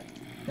gaming chair.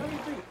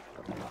 W3.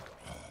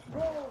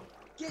 Bro,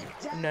 get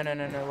down.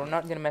 No. We're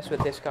not gonna mess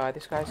with this guy.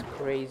 This guy's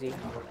crazy.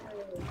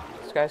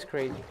 This guy's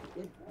crazy.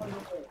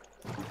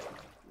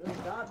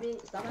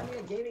 Stop having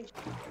a gaming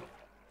chair.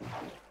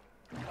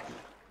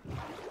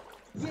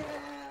 Yeah.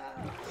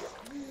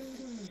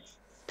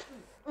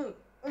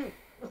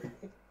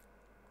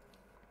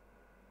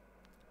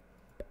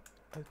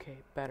 Okay,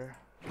 better.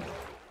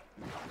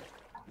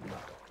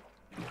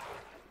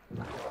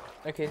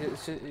 Okay,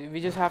 so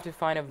we just have to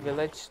find a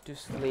village to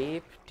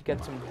sleep, to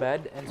get some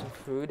bed and some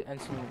food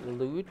and some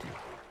loot.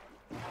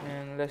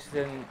 And let's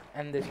then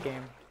end this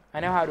game. I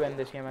know how to end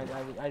this game. I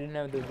don't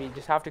know that we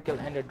just have to kill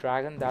Ender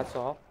Dragon, that's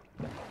all.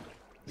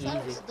 Easy.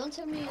 Sarex, don't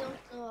tell me you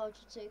don't know how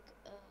to take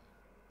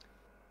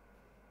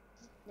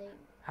name.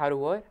 How to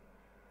what?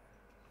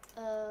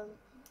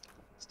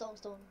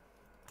 Stone.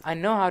 I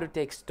know how to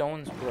take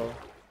stones, bro.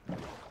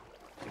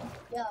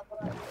 Yeah,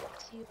 but I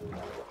see you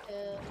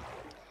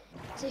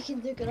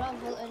taking the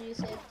gravel and you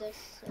said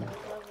that's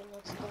gravel,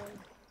 not stone.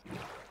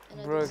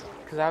 And Bro, I did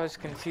because I was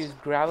confused.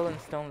 Gravel and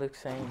stone look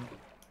same.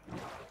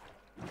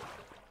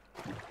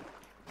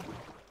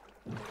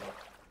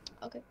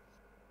 Okay.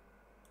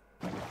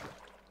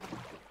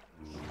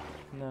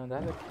 No,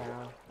 that's a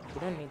cow. We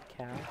don't need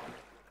cow.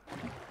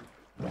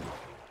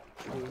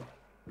 True.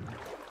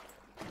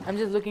 I'm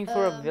just looking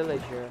for a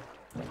villager.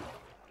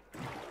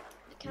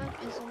 The camp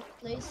is on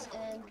place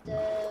and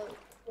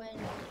when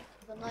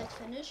the night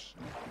finish,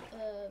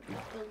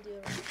 build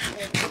your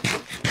bed.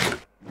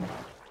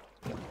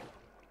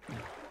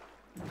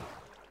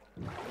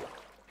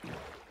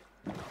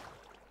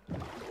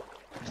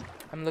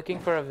 I'm looking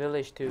for a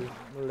village to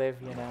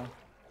live, you know.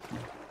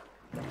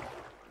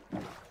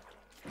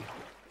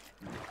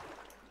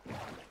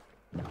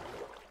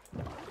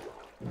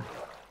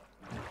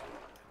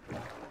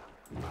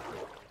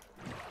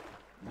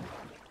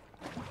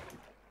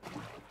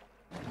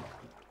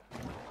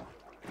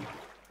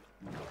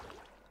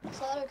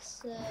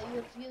 Sarex,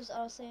 your views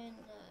are saying,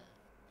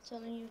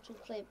 telling you to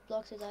play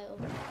Blocks.io.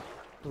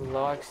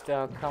 Blocks,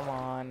 though, come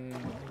on.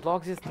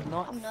 Blocks is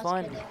not I'm not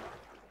fun. kidding.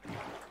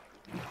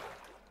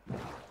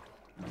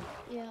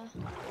 Yeah.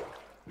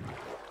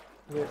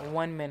 Wait,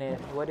 1 minute.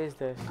 What is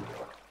this?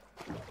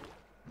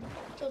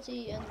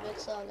 Toti and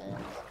Vexal and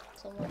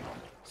someone.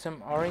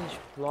 Some orange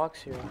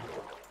blocks here.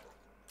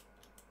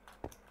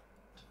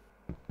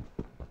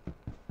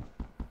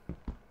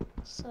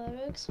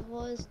 Sarex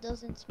voice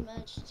doesn't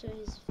match to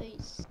his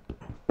face.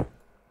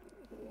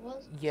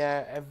 What?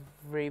 Yeah,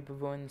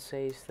 everyone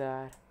says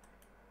that.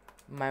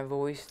 My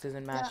voice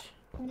doesn't match.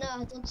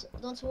 Nah,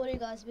 don't worry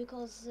guys,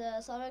 because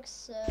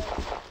Sarex,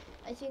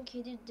 I think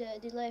he did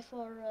delay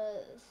for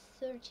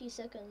 30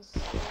 seconds.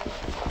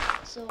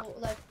 So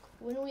like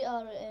when we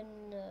are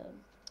in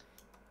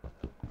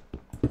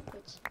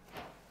Discord.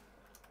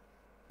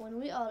 When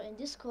we are in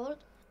Discord,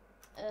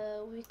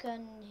 we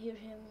can hear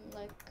him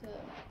like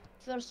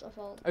first of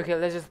all. Okay,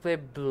 let's just play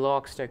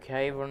Blocks,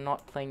 okay? We're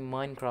not playing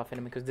Minecraft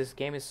anymore because this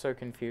game is so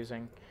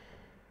confusing.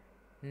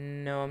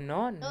 No, I'm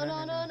not.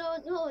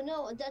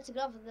 No. That's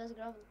gravel. That's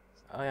gravel.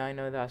 I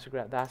know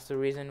that's the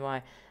reason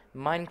why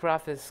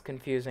Minecraft is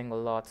confusing a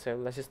lot. So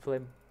let's just play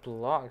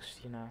Blocks,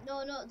 you know.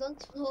 No,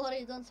 don't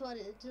worry.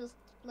 Just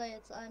play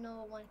it. I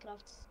know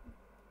Minecraft.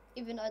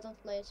 Even I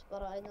don't play it,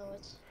 but I know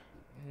it.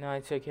 No,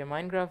 it's okay.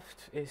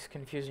 Minecraft is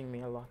confusing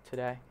me a lot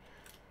today.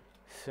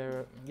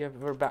 So yeah,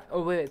 we're back.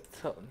 Oh wait,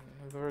 so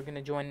we're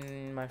gonna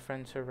join my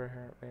friend's server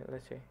here. Wait,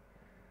 let's see.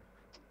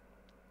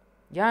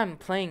 Yeah, I'm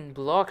playing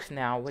Blocks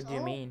now. What do you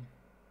Oh. mean?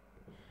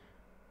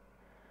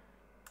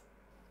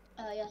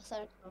 Yeah,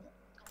 sorry.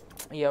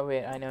 Yeah,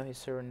 wait, I know his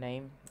server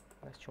name.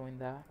 Let's join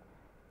that.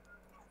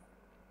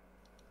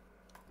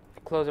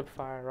 Close up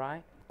fire,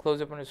 right?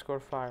 Close up underscore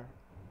fire.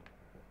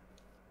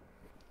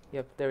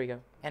 Yep, there we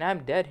go. And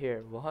I'm dead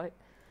here. What?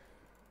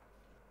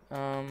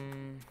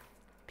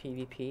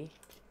 PvP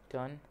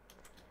done.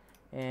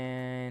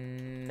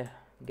 And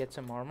get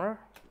some armor.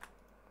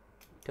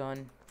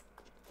 Done.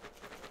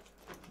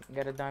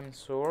 Get a diamond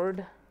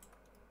sword.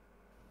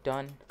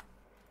 Done.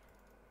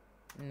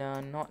 No,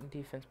 not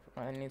defense.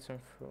 I need some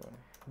food.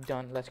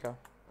 Done. Let's go.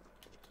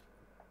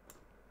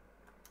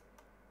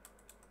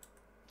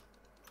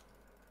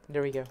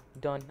 There we go.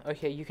 Done.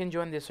 Okay, you can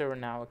join this server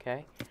now,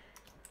 okay?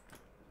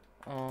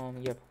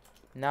 Yep.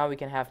 Now we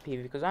can have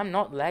PvP because I'm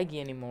not laggy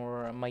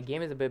anymore. My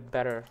game is a bit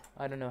better.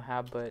 I don't know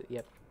how, but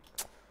yep.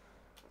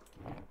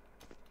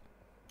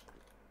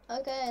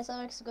 Okay,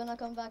 Sarek's gonna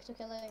come back to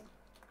killing.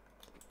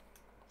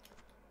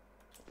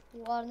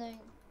 Warning.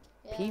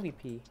 Yeah.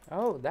 PvP.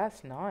 Oh,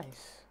 that's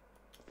nice.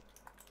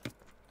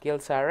 Kill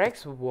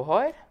Cyrex?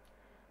 What?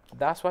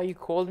 That's why you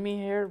called me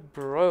here?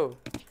 Bro.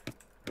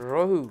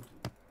 Rohu.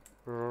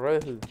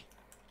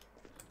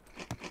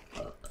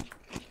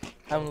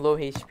 I'm low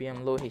HP,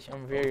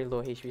 I'm very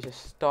low HP.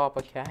 Just stop,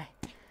 okay?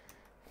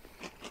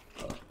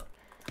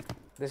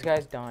 This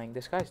guy's dying.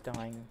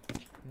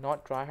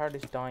 Not Tryhard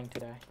is dying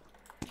today.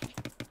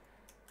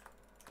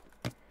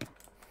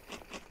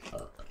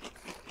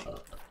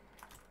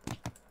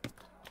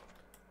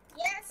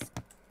 Yes.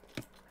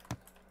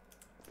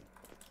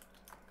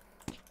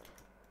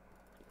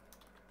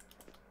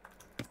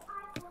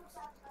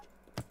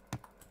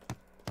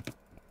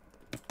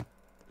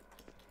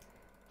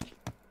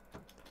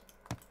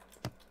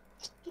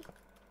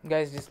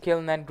 Guys, just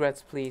kill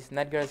Nedgrets, please.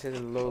 Nedgrets is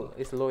low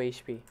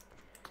HP.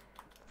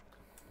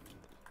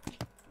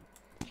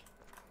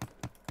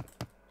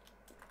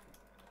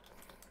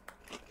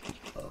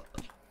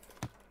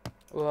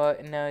 Well,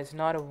 no, it's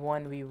not a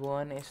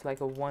 1v1. It's like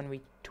a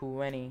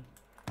 1v20.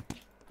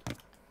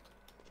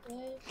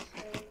 Okay,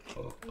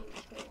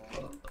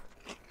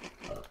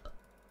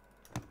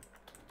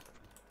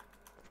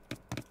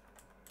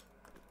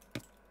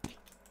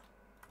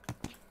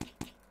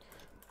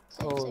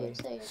 so Holy,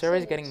 say it, server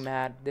is say getting it.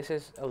 mad. This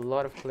is a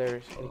lot of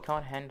players. We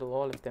can't handle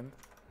all of them.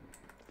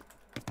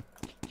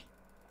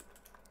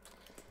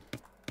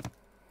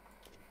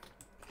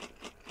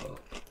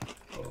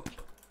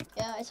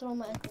 Yeah, it's on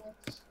my internet.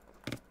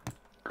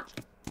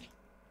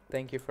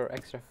 Thank you for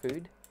extra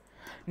food.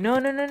 No,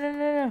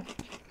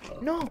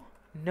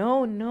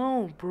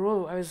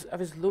 bro. I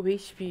was low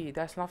HP.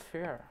 That's not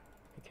fair.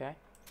 Okay.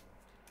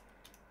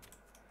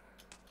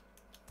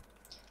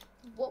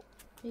 Whoa,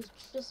 he's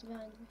just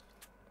behind me.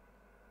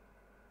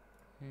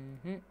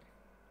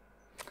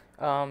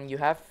 You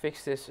have to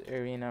fix this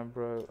arena,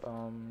 bro.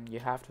 You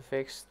have to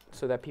fix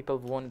so that people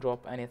won't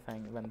drop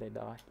anything when they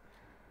die.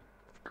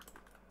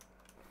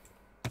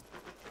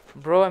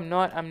 Bro, I'm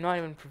not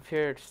even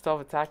prepared.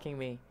 Stop attacking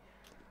me.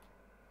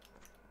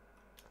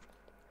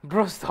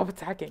 Bro, stop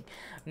attacking.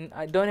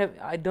 I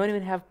don't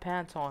even have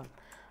pants on.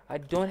 I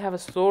don't have a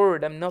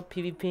sword. I'm not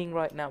PvPing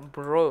right now.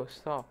 Bro,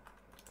 stop.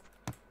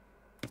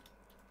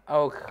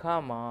 Oh,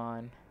 come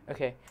on.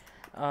 Okay.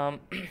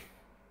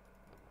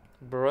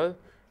 Bro,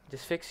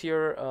 just fix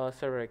your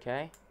server,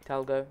 okay?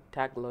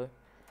 Taglo.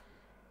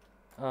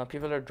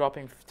 People are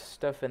dropping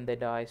stuff and they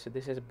die, so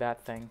this is a bad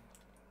thing.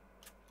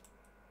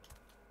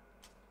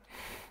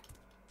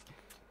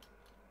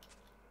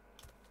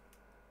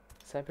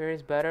 Cypher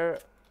is better.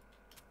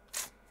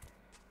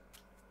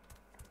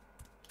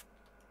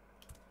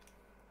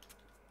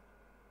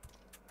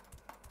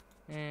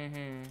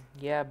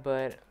 Yeah,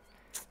 but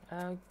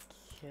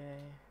okay.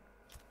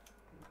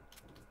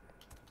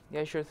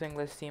 Yeah, sure thing.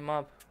 Let's team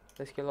up.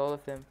 Let's kill all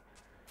of them.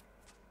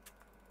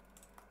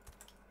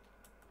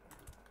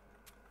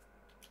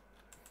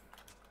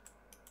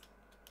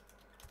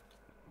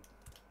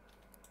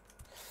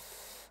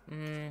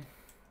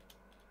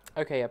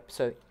 Okay, yep.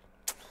 So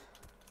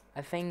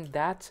I think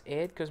that's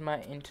it, because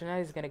my internet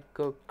is gonna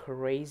go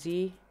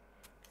crazy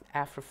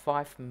after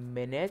 5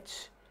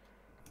 minutes,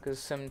 because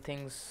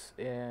something's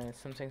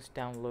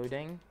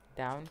downloading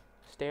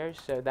downstairs,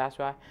 so that's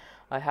why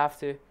I have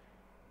to.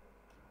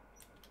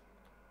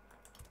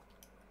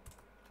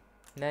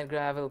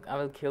 Nedgra, I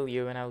will kill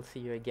you and I will see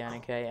you again.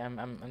 Okay,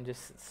 I'm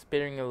just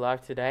sparing your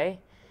life today,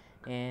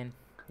 and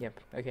yep.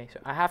 Okay, so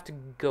I have to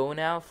go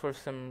now for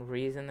some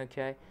reason.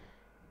 Okay,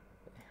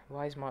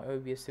 why is my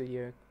OBS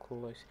studio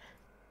closed?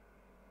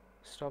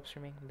 Stop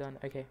streaming. Done.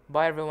 Okay,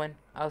 bye everyone.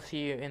 I'll see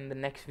you in the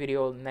next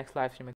video, next live stream.